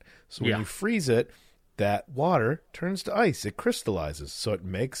water in it. So when you freeze it, that water turns to ice. It crystallizes, so it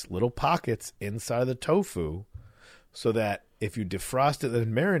makes little pockets inside of the tofu, so that if you defrost it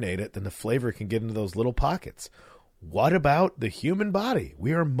and marinate it, then the flavor can get into those little pockets. What about the human body?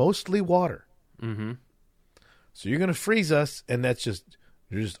 We are mostly water. Mm-hmm. So you're going to freeze us, and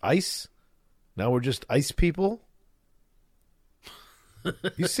you're just ice? Now we're just ice people?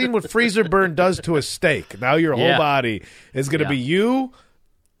 You've seen what freezer burn does to a steak. Now your whole body is going to be you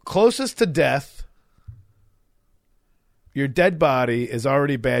closest to death. Your dead body is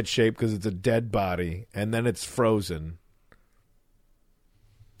already bad shape because it's a dead body, and then it's frozen.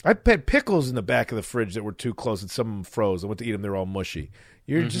 I had pickles in the back of the fridge that were too close, and some of them froze. I went to eat them. They're all mushy.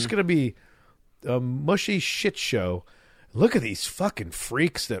 You're just going to be a mushy shit show. Look at these fucking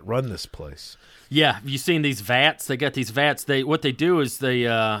freaks that run this place. Yeah, have you seen these vats? They got these vats. What they do is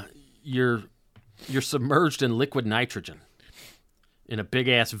you're submerged in liquid nitrogen in a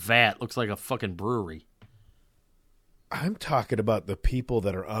big-ass vat. Looks like a fucking brewery. I'm talking about the people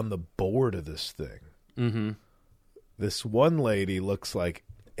that are on the board of this thing. Mm-hmm. This one lady looks like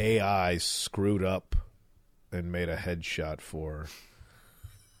AI screwed up and made a headshot for her.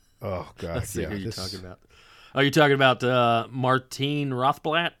 Oh, God. Let's see who you're talking about. Are you talking about Martine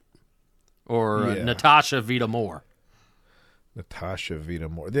Rothblatt or Natasha Vita-Moore? Natasha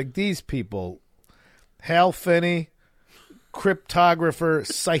Vita-Moore. These people, Hal Finney, cryptographer,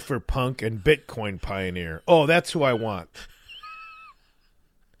 cypherpunk, and Bitcoin pioneer. Oh, that's who I want.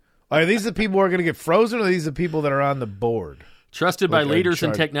 Are these the people who are going to get frozen, or are these the people that are on the board? Trusted by leaders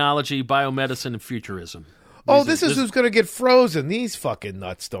in technology, biomedicine, and futurism. This is who's going to get frozen. These fucking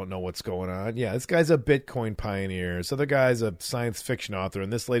nuts don't know what's going on. Yeah, this guy's a Bitcoin pioneer. This other guy's a science fiction author,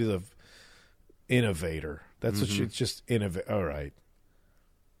 and this lady's a innovator. That's what she's just innovate. All right.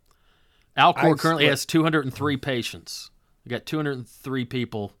 Alcor currently has 203 patients. You got 203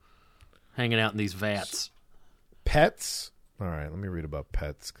 people hanging out in these vats. Pets? All right, let me read about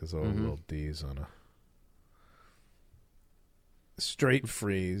pets because all the little D's on a straight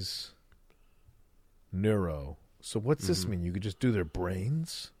freeze. Neuro. So what's this mean? You could just do their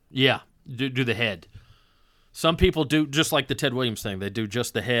brains? Yeah, do the head. Some people do just like the Ted Williams thing. They do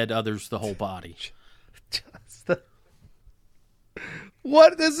just the head, others the whole body.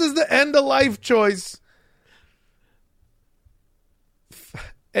 What? This is the end of life choice.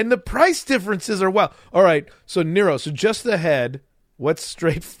 And the price differences are well. All right, so neuro. So just the head. What's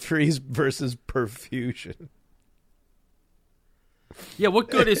straight freeze versus perfusion? Yeah, what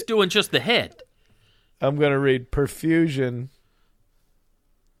good is doing just the head? I'm going to read perfusion.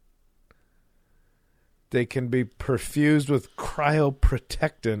 They can be perfused with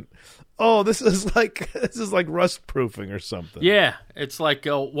cryoprotectant. Oh, this is like rust proofing or something. Yeah, it's like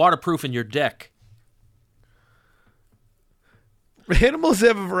waterproofing your deck. Animals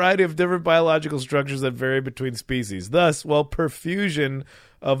have a variety of different biological structures that vary between species. Thus, while perfusion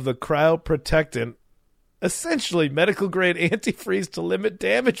of the cryoprotectant, essentially medical grade antifreeze to limit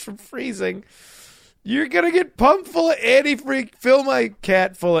damage from freezing, you're going to get pumped full of antifreeze. Fill my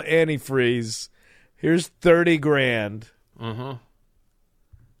cat full of antifreeze. Here's $30,000. Uh-huh.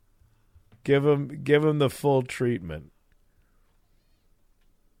 Give him the full treatment.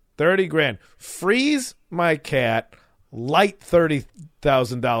 $30,000. Freeze my cat. Light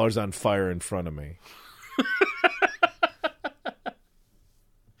 $30,000 on fire in front of me.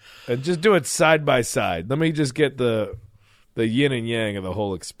 And just do it side by side. Let me just get the yin and yang of the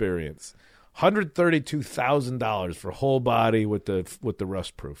whole experience. $132,000 for whole body with the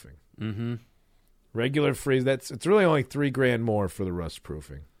rust proofing. Mm-hmm. Regular freeze. It's really only $3,000 more for the rust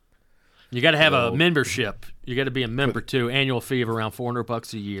proofing. You got to have a membership. You got to be a member too. Annual fee of around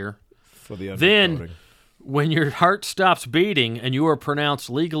 $400 a year. For the undercoating. Then, when your heart stops beating and you are pronounced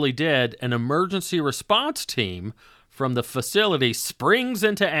legally dead, an emergency response team from the facility springs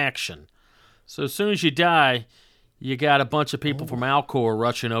into action. So as soon as you die, you got a bunch of people from Alcor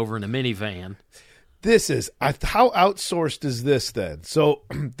rushing over in a minivan. This is how outsourced is this then? So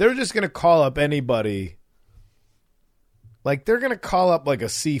they're just going to call up anybody. Like, they're going to call up, like, a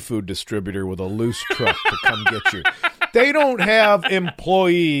seafood distributor with a loose truck to come get you. They don't have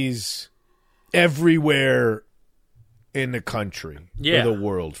employees everywhere in the country or the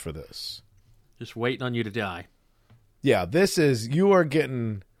world for this. Just waiting on you to die. Yeah, you are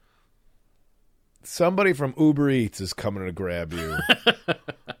getting, somebody from Uber Eats is coming to grab you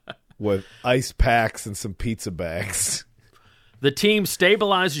with ice packs and some pizza bags. The team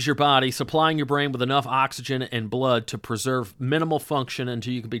stabilizes your body, supplying your brain with enough oxygen and blood to preserve minimal function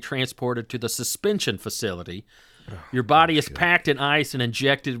until you can be transported to the suspension facility. Your body is packed in ice and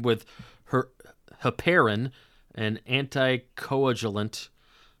injected with heparin, an anticoagulant,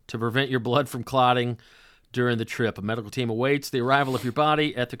 to prevent your blood from clotting during the trip. A medical team awaits the arrival of your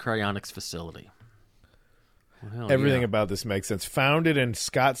body at the Cryonics facility. Well, everything about this makes sense. Founded in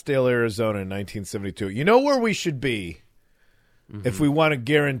Scottsdale, Arizona in 1972. You know where we should be? Mm-hmm. If we want to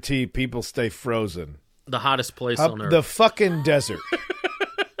guarantee people stay frozen. The hottest place on Earth. The fucking desert.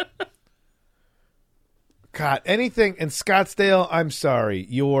 God, anything in Scottsdale, I'm sorry.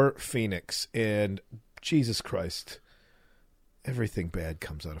 You're Phoenix. And Jesus Christ, everything bad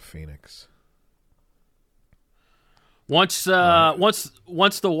comes out of Phoenix. Once the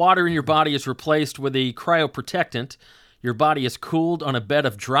water in your body is replaced with a cryoprotectant, your body is cooled on a bed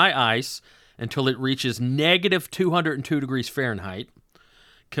of dry ice until it reaches negative 202 degrees Fahrenheit,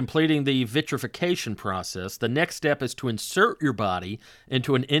 completing the vitrification process. The next step is to insert your body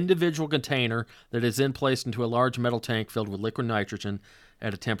into an individual container that is then placed into a large metal tank filled with liquid nitrogen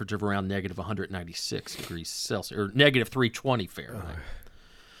at a temperature of around negative 196 degrees Celsius, or negative 320 Fahrenheit.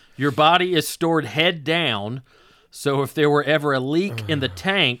 Your body is stored head down, so if there were ever a leak in the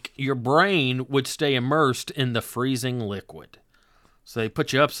tank, your brain would stay immersed in the freezing liquid. So they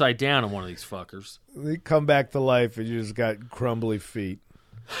put you upside down on one of these fuckers. They come back to life and you just got crumbly feet.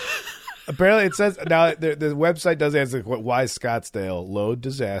 Apparently it says, now the website does answer, why Scottsdale? Low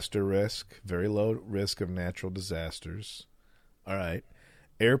disaster risk, very low risk of natural disasters. All right.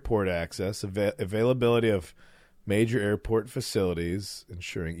 Airport access, availability of major airport facilities,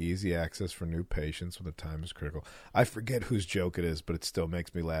 ensuring easy access for new patients when the time is critical. I forget whose joke it is, but it still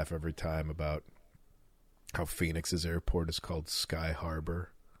makes me laugh every time about how Phoenix's airport is called Sky Harbor.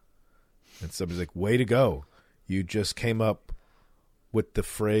 And somebody's like, way to go. You just came up with the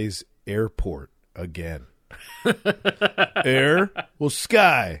phrase airport again. Air, well,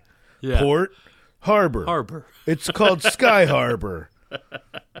 sky. Yeah. Port, harbor. Harbor. It's called Sky Harbor.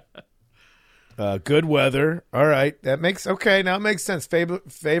 Good weather. All right. Now it makes sense.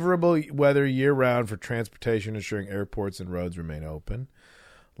 Favorable weather year-round for transportation, ensuring airports and roads remain open.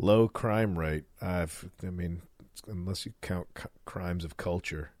 Low crime rate. Unless you count crimes of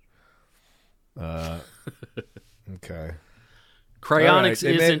culture. Okay. Cryonics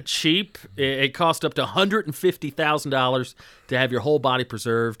isn't cheap. It costs up to $150,000 to have your whole body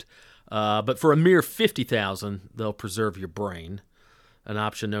preserved. But for a mere $50,000, they'll preserve your brain, an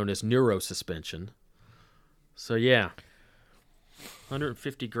option known as neurosuspension. So yeah,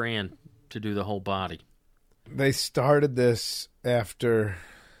 $150,000 to do the whole body. They started this after.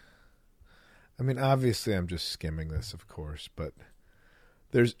 I mean, obviously, I'm just skimming this, of course, but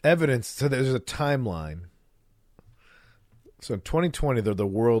there's evidence. So there's a timeline. So in 2020, they're the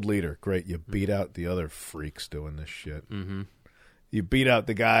world leader. Great, you beat out the other freaks doing this shit. Mm-hmm. You beat out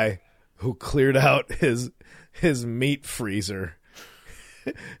the guy who cleared out his meat freezer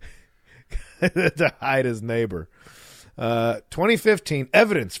to hide his neighbor. 2015,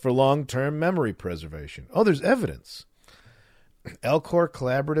 evidence for long-term memory preservation. Oh, there's evidence. Alcor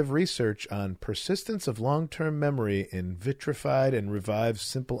collaborative research on persistence of long-term memory in vitrified and revived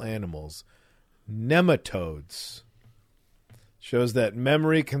simple animals. Nematodes. Shows that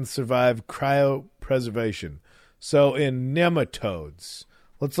memory can survive cryopreservation. So in nematodes,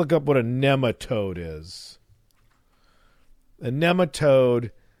 let's look up what a nematode is. A nematode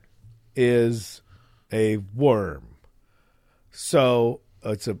is a worm. So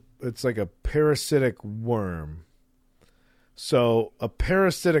it's like a parasitic worm. So a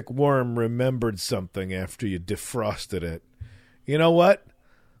parasitic worm remembered something after you defrosted it. You know what?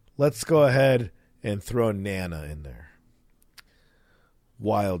 Let's go ahead and throw Nana in there.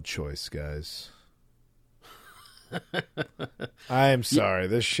 Wild choice, guys. I am sorry.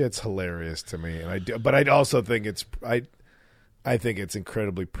 This shit's hilarious to me, and but I also think I think it's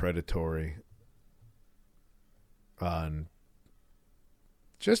incredibly predatory. On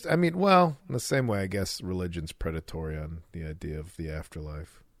just, I mean, well, in the same way, I guess religion's predatory on the idea of the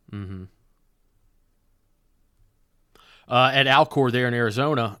afterlife. Mm-hmm. At Alcor there in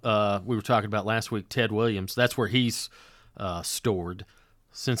Arizona, we were talking about last week, Ted Williams. That's where he's stored.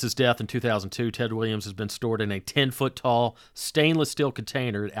 Since his death in 2002, Ted Williams has been stored in a 10-foot tall stainless steel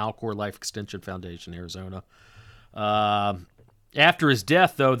container at Alcor Life Extension Foundation, Arizona. After his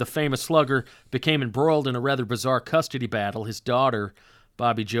death, though, the famous slugger became embroiled in a rather bizarre custody battle. His daughter,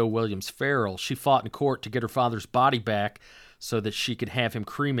 Bobby Jo Williams Farrell, she fought in court to get her father's body back so that she could have him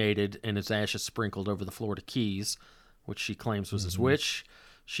cremated and his ashes sprinkled over the Florida Keys, which she claims was his wish.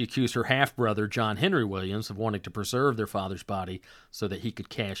 She accused her half-brother, John Henry Williams, of wanting to preserve their father's body so that he could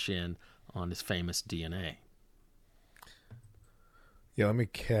cash in on his famous DNA. Yeah, let me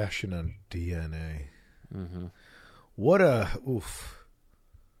cash in on DNA. Mm-hmm. What a oof.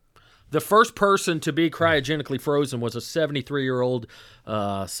 The first person to be cryogenically frozen was a 73-year-old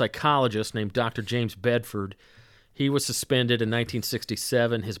psychologist named Dr. James Bedford. He was suspended in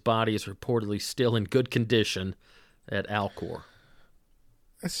 1967. His body is reportedly still in good condition at Alcor.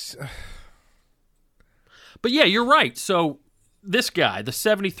 But yeah, you're right. So this guy, the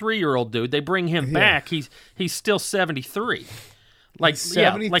 73-year-old dude, they bring him back. He's still 73. Like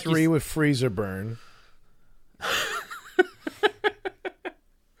 73 with freezer burn.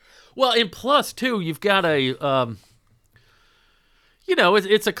 Well, and plus too, you've got a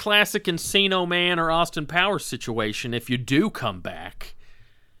it's a classic Encino Man or Austin Powers situation. If you do come back,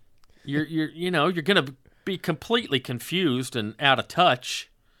 you're going to be completely confused and out of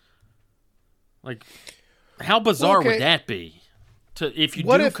touch. Like, how bizarre would that be? If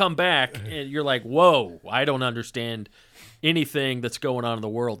you come back and you're like, whoa, I don't understand anything that's going on in the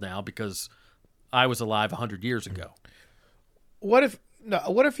world now because I was alive 100 years ago. What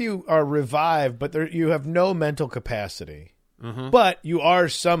if you are revived, but you have no mental capacity, but you are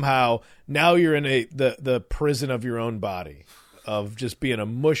somehow, now you're in the prison of your own body, of just being a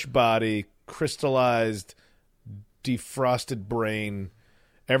mush body, crystallized, defrosted brain,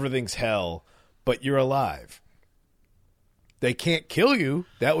 everything's hell, but you're alive. They can't kill you.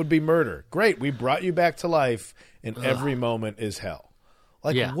 That would be murder. Great, we brought you back to life, and every moment is hell.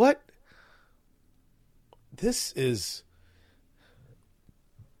 What? This is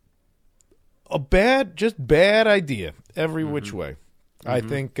a bad idea every which way. I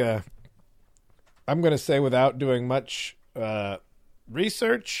think I'm going to say, without doing much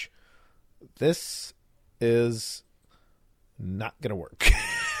research, this is not going to work.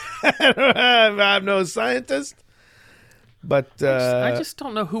 I'm no scientist, but I just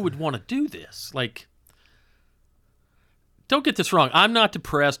don't know who would want to do this. Like, don't get this wrong. I'm not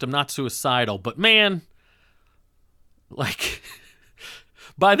depressed. I'm not suicidal. But, man, like,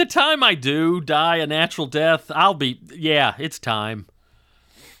 by the time I do die a natural death, it's time.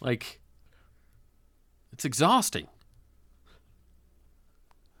 Like, it's exhausting.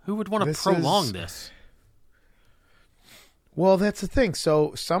 Who would want to prolong this? Well, that's the thing.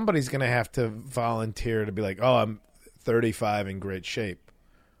 So somebody's going to have to volunteer to be like, oh, I'm 35 in great shape.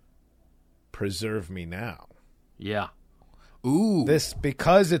 Preserve me now. Yeah. Ooh. This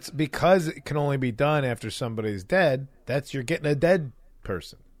because it can only be done after somebody's dead. You're getting a dead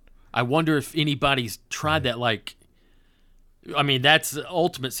person. I wonder if anybody's tried that. Like, I mean, that's the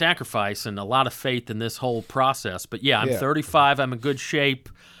ultimate sacrifice and a lot of faith in this whole process. But yeah, I'm 35. I'm in good shape.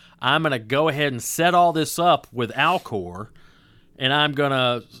 I'm going to go ahead and set all this up with Alcor, and I'm going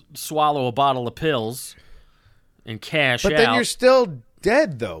to swallow a bottle of pills and cash out. But then you're still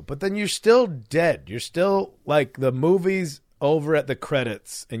dead, though. You're still like the movie's over at the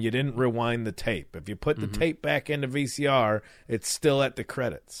credits, and you didn't rewind the tape. If you put the tape back into VCR, it's still at the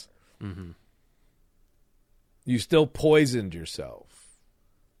credits. Mm-hmm. You still poisoned yourself.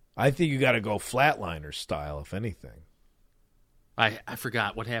 I think you got to go Flatliners style, if anything. I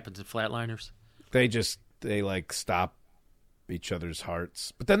forgot what happens in Flatliners. They like stop each other's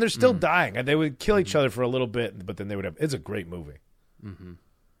hearts, but then they're still dying, and they would kill each other for a little bit, but then they would have. It's a great movie.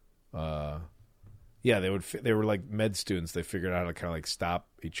 Yeah, they were like med students. They figured out how to kind of like stop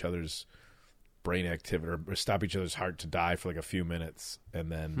each other's brain activity or stop each other's heart to die for like a few minutes,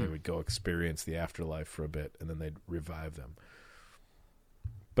 and then they would go experience the afterlife for a bit, and then they'd revive them.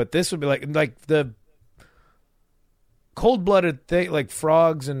 But this would be like the cold-blooded thing, like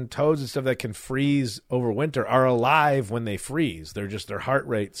frogs and toads and stuff that can freeze over winter, are alive when they freeze. Their heart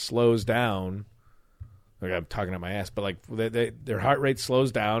rate slows down. Like, I'm talking out my ass, but like their heart rate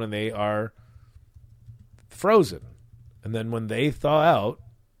slows down and they are frozen. And then when they thaw out,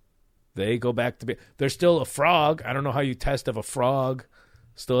 they go back to be. They're still a frog. I don't know how you test if a frog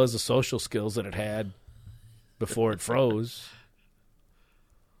still has the social skills that it had before it froze.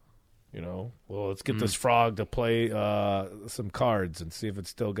 Well, let's get this frog to play some cards and see if it's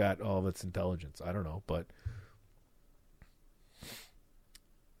still got all of its intelligence. I don't know, but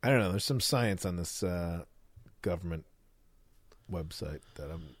I don't know. There's some science on this government website that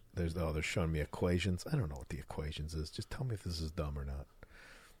they're showing me equations. I don't know what the equations is. Just tell me if this is dumb or not.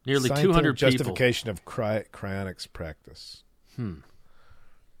 Nearly Scientific 200 people. Justification of cryonics practice.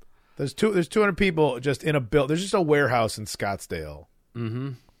 There's 200 people just in a There's just a warehouse in Scottsdale.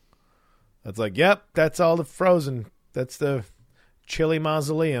 Mm-hmm. That's like, yep, that's all the frozen. That's the Chili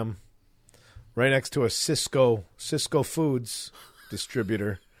Mausoleum, right next to a Cisco Foods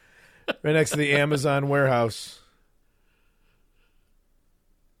distributor, right next to the Amazon warehouse.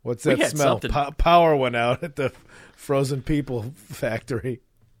 What's that smell? Power went out at the frozen people factory.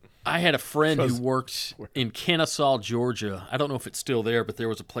 I had a friend who worked in Kennesaw, Georgia. I don't know if it's still there, but there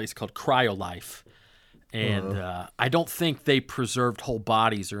was a place called Cryolife. And I don't think they preserved whole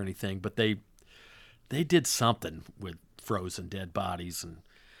bodies or anything, but they did something with frozen dead bodies. And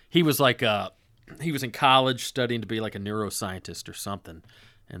he was he was in college studying to be like a neuroscientist or something.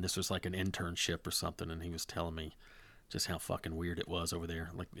 And this was like an internship or something. And he was telling me just how fucking weird it was over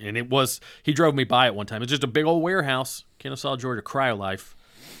there. He drove me by it one time. It's just a big old warehouse, Kennesaw, Georgia, Cryolife.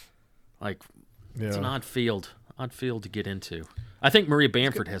 It's an odd field to get into. I think Maria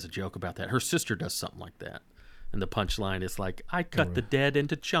Bamford has a joke about that. Her sister does something like that. And the punchline is like, I cut the dead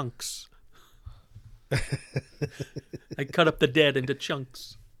into chunks. I cut up the dead into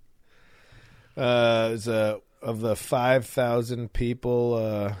chunks. Of the 5,000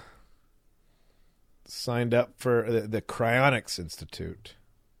 people signed up for the Cryonics Institute.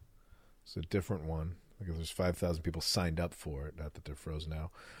 It's a different one. Because there's 5,000 people signed up for it. Not that they're frozen now.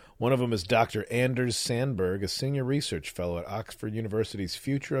 One of them is Dr. Anders Sandberg, a senior research fellow at Oxford University's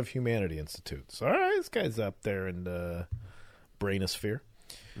Future of Humanity Institute. So, all right, this guy's up there in the brainosphere.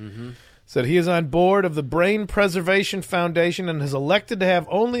 Mm-hmm. Said he is on board of the Brain Preservation Foundation and has elected to have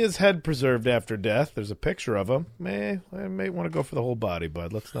only his head preserved after death. There's a picture of him. I may want to go for the whole body,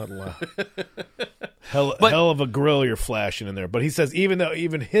 bud. Let's not allow hell of a grill you're flashing in there. But he says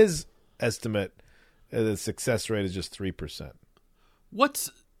even his estimate, the success rate is just 3%.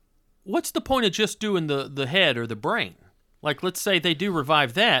 What's the point of just doing the head or the brain? Like, let's say they do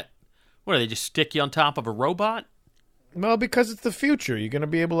revive that. What, do they just stick you on top of a robot? Well, because it's the future. You're going to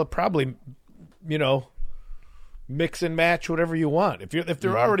be able to probably, mix and match whatever you want. If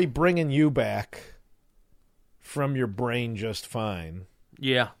they're already bringing you back from your brain just fine.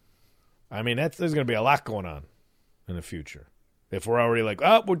 Yeah. I mean, there's going to be a lot going on in the future. If we're already like,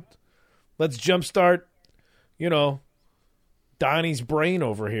 let's jumpstart, Donnie's brain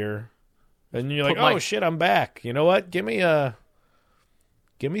over here. And you're like, shit, I'm back. You know what? Give me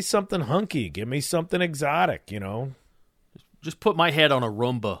something hunky. Give me something exotic, Just put my head on a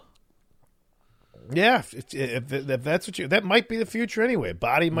Roomba. Yeah, if that's what that might be the future anyway.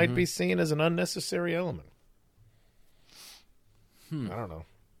 Body might be seen as an unnecessary element. I don't know.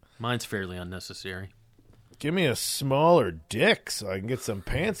 Mine's fairly unnecessary. Give me a smaller dick so I can get some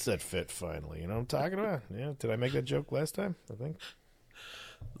pants that fit finally. You know what I'm talking about? Yeah, did I make that joke last time? I think.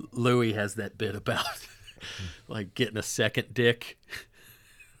 Louis has that bit about like getting a second dick.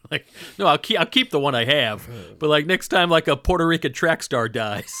 Like, no, I'll keep the one I have, but like next time, like a Puerto Rican track star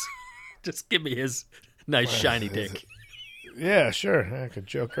dies, just give me his nice shiny dick. Yeah, sure. I could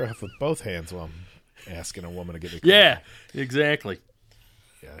joke her off with both hands while I'm asking a woman to get me. Yeah, exactly.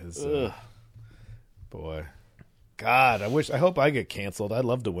 Yeah, boy, God, I hope I get canceled. I'd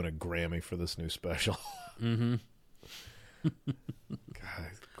love to win a Grammy for this new special. Mm-hmm.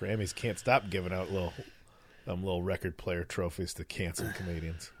 God, Grammys can't stop giving out little record player trophies to canceled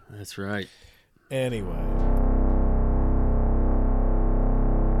comedians. That's right. Anyway.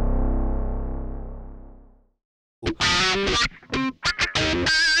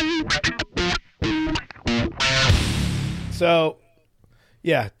 So,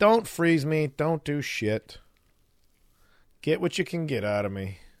 yeah, don't freeze me. Don't do shit. Get what you can get out of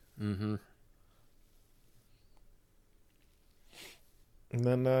me. Mm-hmm. And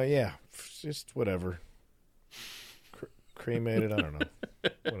then, just whatever. Cremated, I don't know.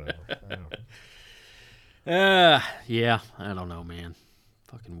 Whatever. I don't know. Yeah, I don't know, man.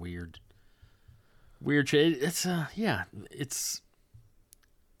 Fucking weird weird shit. It's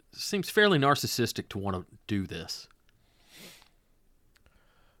seems fairly narcissistic to want to do this.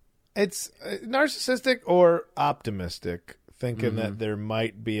 It's narcissistic or optimistic, thinking that there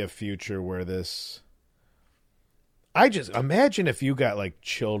might be a future where this. I just imagine if you got like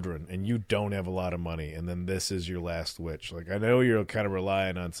children and you don't have a lot of money, and then this is your last wish. Like, I know you're kind of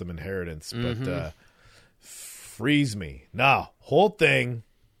relying on some inheritance, but freeze me. No, whole thing,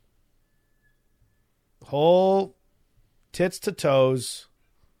 whole tits to toes.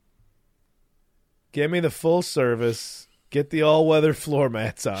 Give me the full service. Get the all-weather floor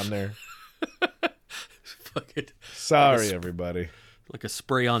mats on there. Sorry, everybody. Like a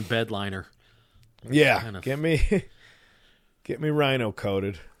spray-on bed liner. Yeah, get me rhino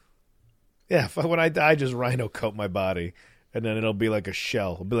coated. Yeah, when I die, just rhino coat my body, and then it'll be like a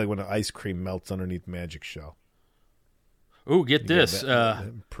shell. It'll be like when an ice cream melts underneath Magic Shell. Ooh, get this. That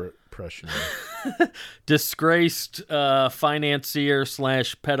impression. Disgraced financier /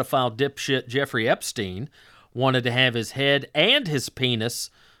 pedophile dipshit Jeffrey Epstein wanted to have his head and his penis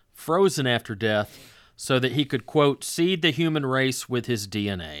frozen after death so that he could, quote, seed the human race with his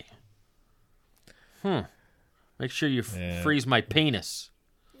DNA. Make sure you freeze my penis.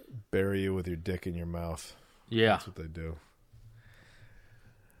 Bury you with your dick in your mouth. Yeah. That's what they do.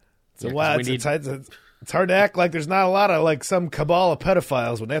 It's hard to act like there's not a lot of like some cabal of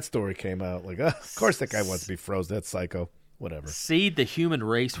pedophiles when that story came out. Like, of course that guy wants to be frozen. That's psycho. Whatever. Seed the human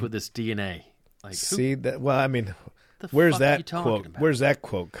race with his DNA. Like, seed that? Well, I mean, where's that quote? Where's that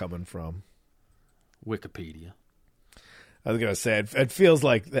quote coming from? Wikipedia. I was gonna say it feels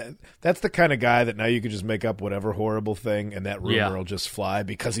like that's the kind of guy that now you could just make up whatever horrible thing, and that rumor will just fly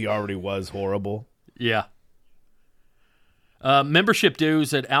because he already was horrible. Yeah. Membership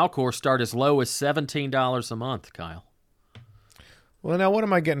dues at Alcor start as low as $17 a month, Kyle. Well, now what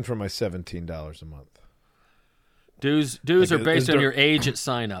am I getting for my $17 a month? Dues are based on your age at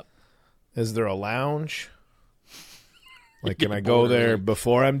sign up. Is there a lounge? Like, can I go there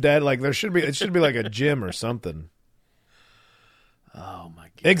before I'm dead? Like, it should be like a gym or something. Oh my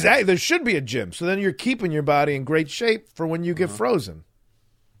God! Exactly, there should be a gym. So then you're keeping your body in great shape for when you get frozen.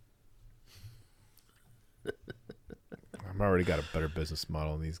 I've already got a better business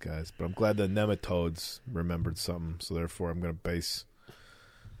model than these guys, but I'm glad the nematodes remembered something. So therefore, I'm going to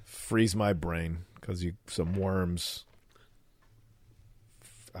freeze my brain because some worms.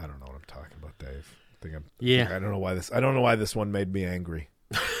 I don't know what I'm talking about, Dave. I don't know why this one made me angry.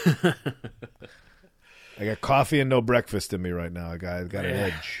 I got coffee and no breakfast in me right now. I got an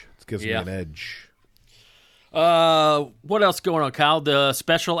edge. It gives me an edge. What else going on, Kyle? The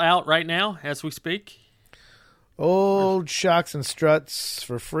special out right now as we speak? Old Shocks and Struts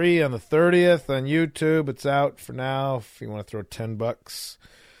for free on the 30th on YouTube. It's out for now. If you want to throw $10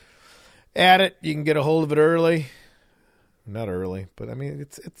 at it, you can get a hold of it early. Not early, but I mean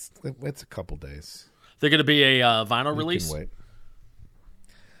it's a couple days. They're going to be a vinyl release. Wait.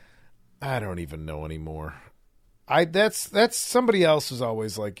 I don't even know anymore. That's somebody else is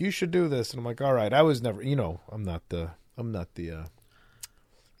always like, you should do this, and I'm like, all right. I was never, I'm not the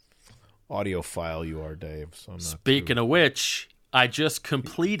audiophile you are, Dave. So I'm not. Speaking of which, I just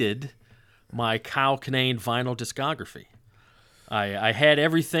completed my Kyle Kinane vinyl discography. I had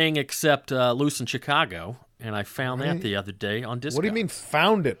everything except Loose in Chicago, and I found that the other day on Discogs. What do you mean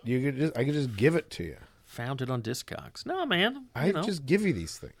found it? I could just give it to you. Found it on Discogs. No, man. I just give you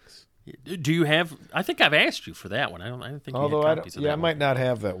these things. Do you have? I think I've asked you for that one. I don't think. Although you had copies of that I might not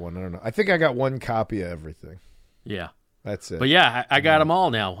have that one. I don't know. I think I got one copy of everything. Yeah, that's it. But yeah, I got them all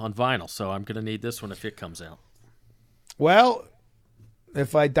now on vinyl, so I'm gonna need this one if it comes out. Well,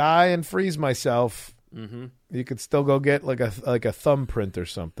 if I die and freeze myself, you could still go get like a thumbprint or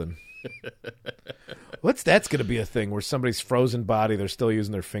something. That's gonna be a thing where somebody's frozen body, they're still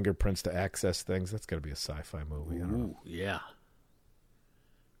using their fingerprints to access things. That's gonna be a sci-fi movie. Ooh, yeah.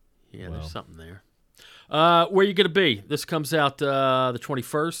 Yeah, there's something there. Where are you going to be? This comes out the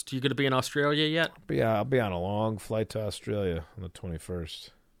 21st. You going to be in Australia yet? I'll be on a long flight to Australia on the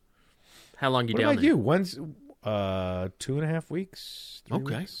 21st. How long you down there? What about you? When's 2.5 weeks? 3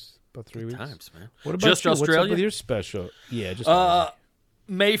 okay. Weeks? About 3 weeks. Times, man. What about just you? Australia? What's up with your special? Yeah, just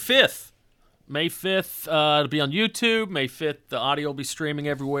May 5th. May 5th, it'll be on YouTube. May 5th, the audio will be streaming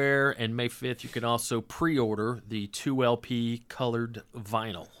everywhere. And May 5th, you can also pre-order the 2LP colored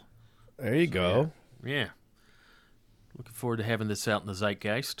vinyl. There you go. Yeah. Looking forward to having this out in the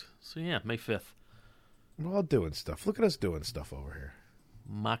zeitgeist. So, yeah, May 5th. We're all doing stuff. Look at us doing stuff over here.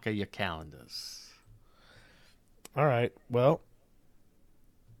 Mark your calendars. All right. Well,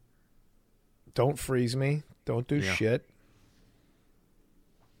 don't freeze me. Don't do shit.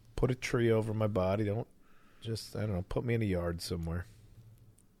 Put a tree over my body. Don't just, I don't know, put me in a yard somewhere.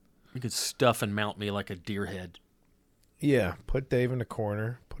 You could stuff and mount me like a deer head. Yeah, put Dave in the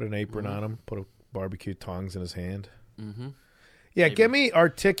corner. Put an apron on him. Put a barbecue tongs in his hand. Mm-hmm. Yeah, give me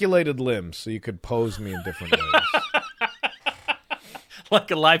articulated limbs so you could pose me in different ways.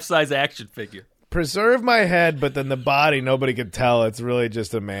 Like a life-size action figure. Preserve my head, but then the body, nobody could tell. It's really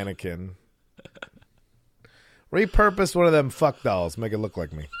just a mannequin. Repurpose one of them fuck dolls. Make it look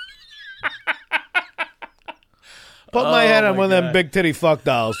like me. Put my head on one of them big titty fuck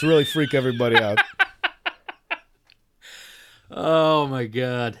dolls to really freak everybody out. Oh, my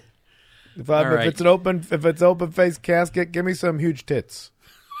God. If it's open face casket, give me some huge tits.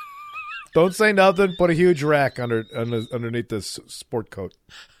 Don't say nothing. Put a huge rack underneath this sport coat.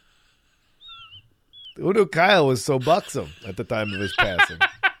 Who knew Kyle was so buxom at the time of his passing?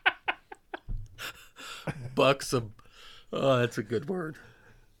 Buxom. Oh, that's a good word.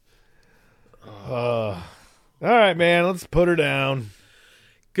 All right, man. Let's put her down.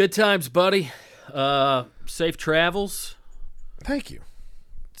 Good times, buddy. Safe travels. Thank you.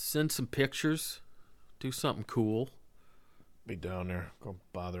 Send some pictures. Do something cool. Be down there. Go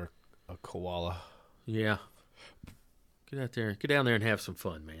bother a koala. Yeah. Get out there. Get down there and have some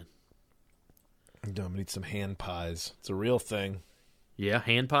fun, man. I'm gonna eat some hand pies. It's a real thing. Yeah,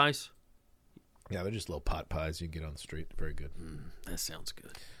 hand pies? Yeah, they're just little pot pies you can get on the street. Very good. That sounds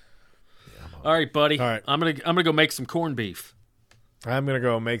good. Yeah, all right, buddy. All right. I'm gonna go make some corned beef. I'm gonna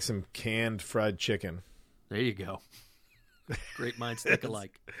go make some canned fried chicken. There you go. Great minds think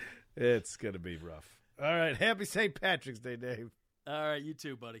alike. It's gonna be rough. All right. Happy St. Patrick's Day, Dave. All right, you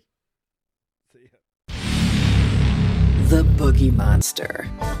too, buddy. See ya. The Boogie Monster.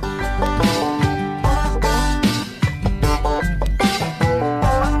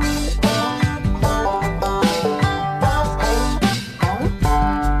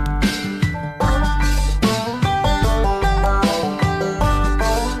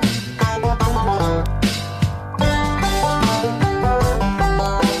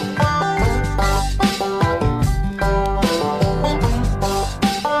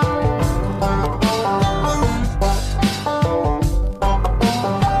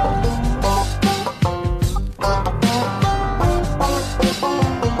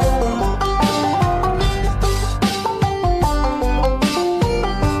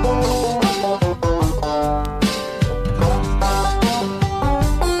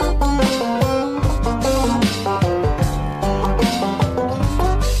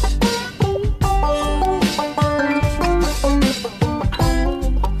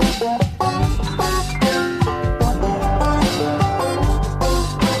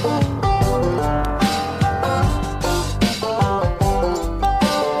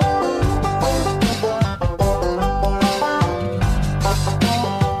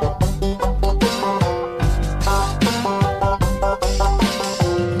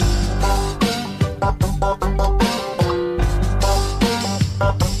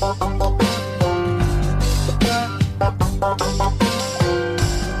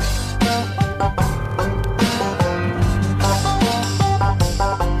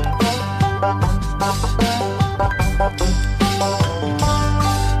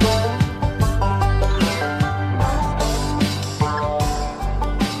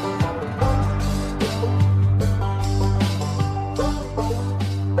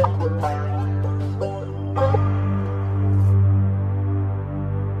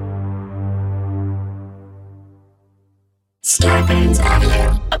 Starburns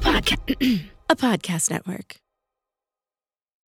Audio, a podcast network.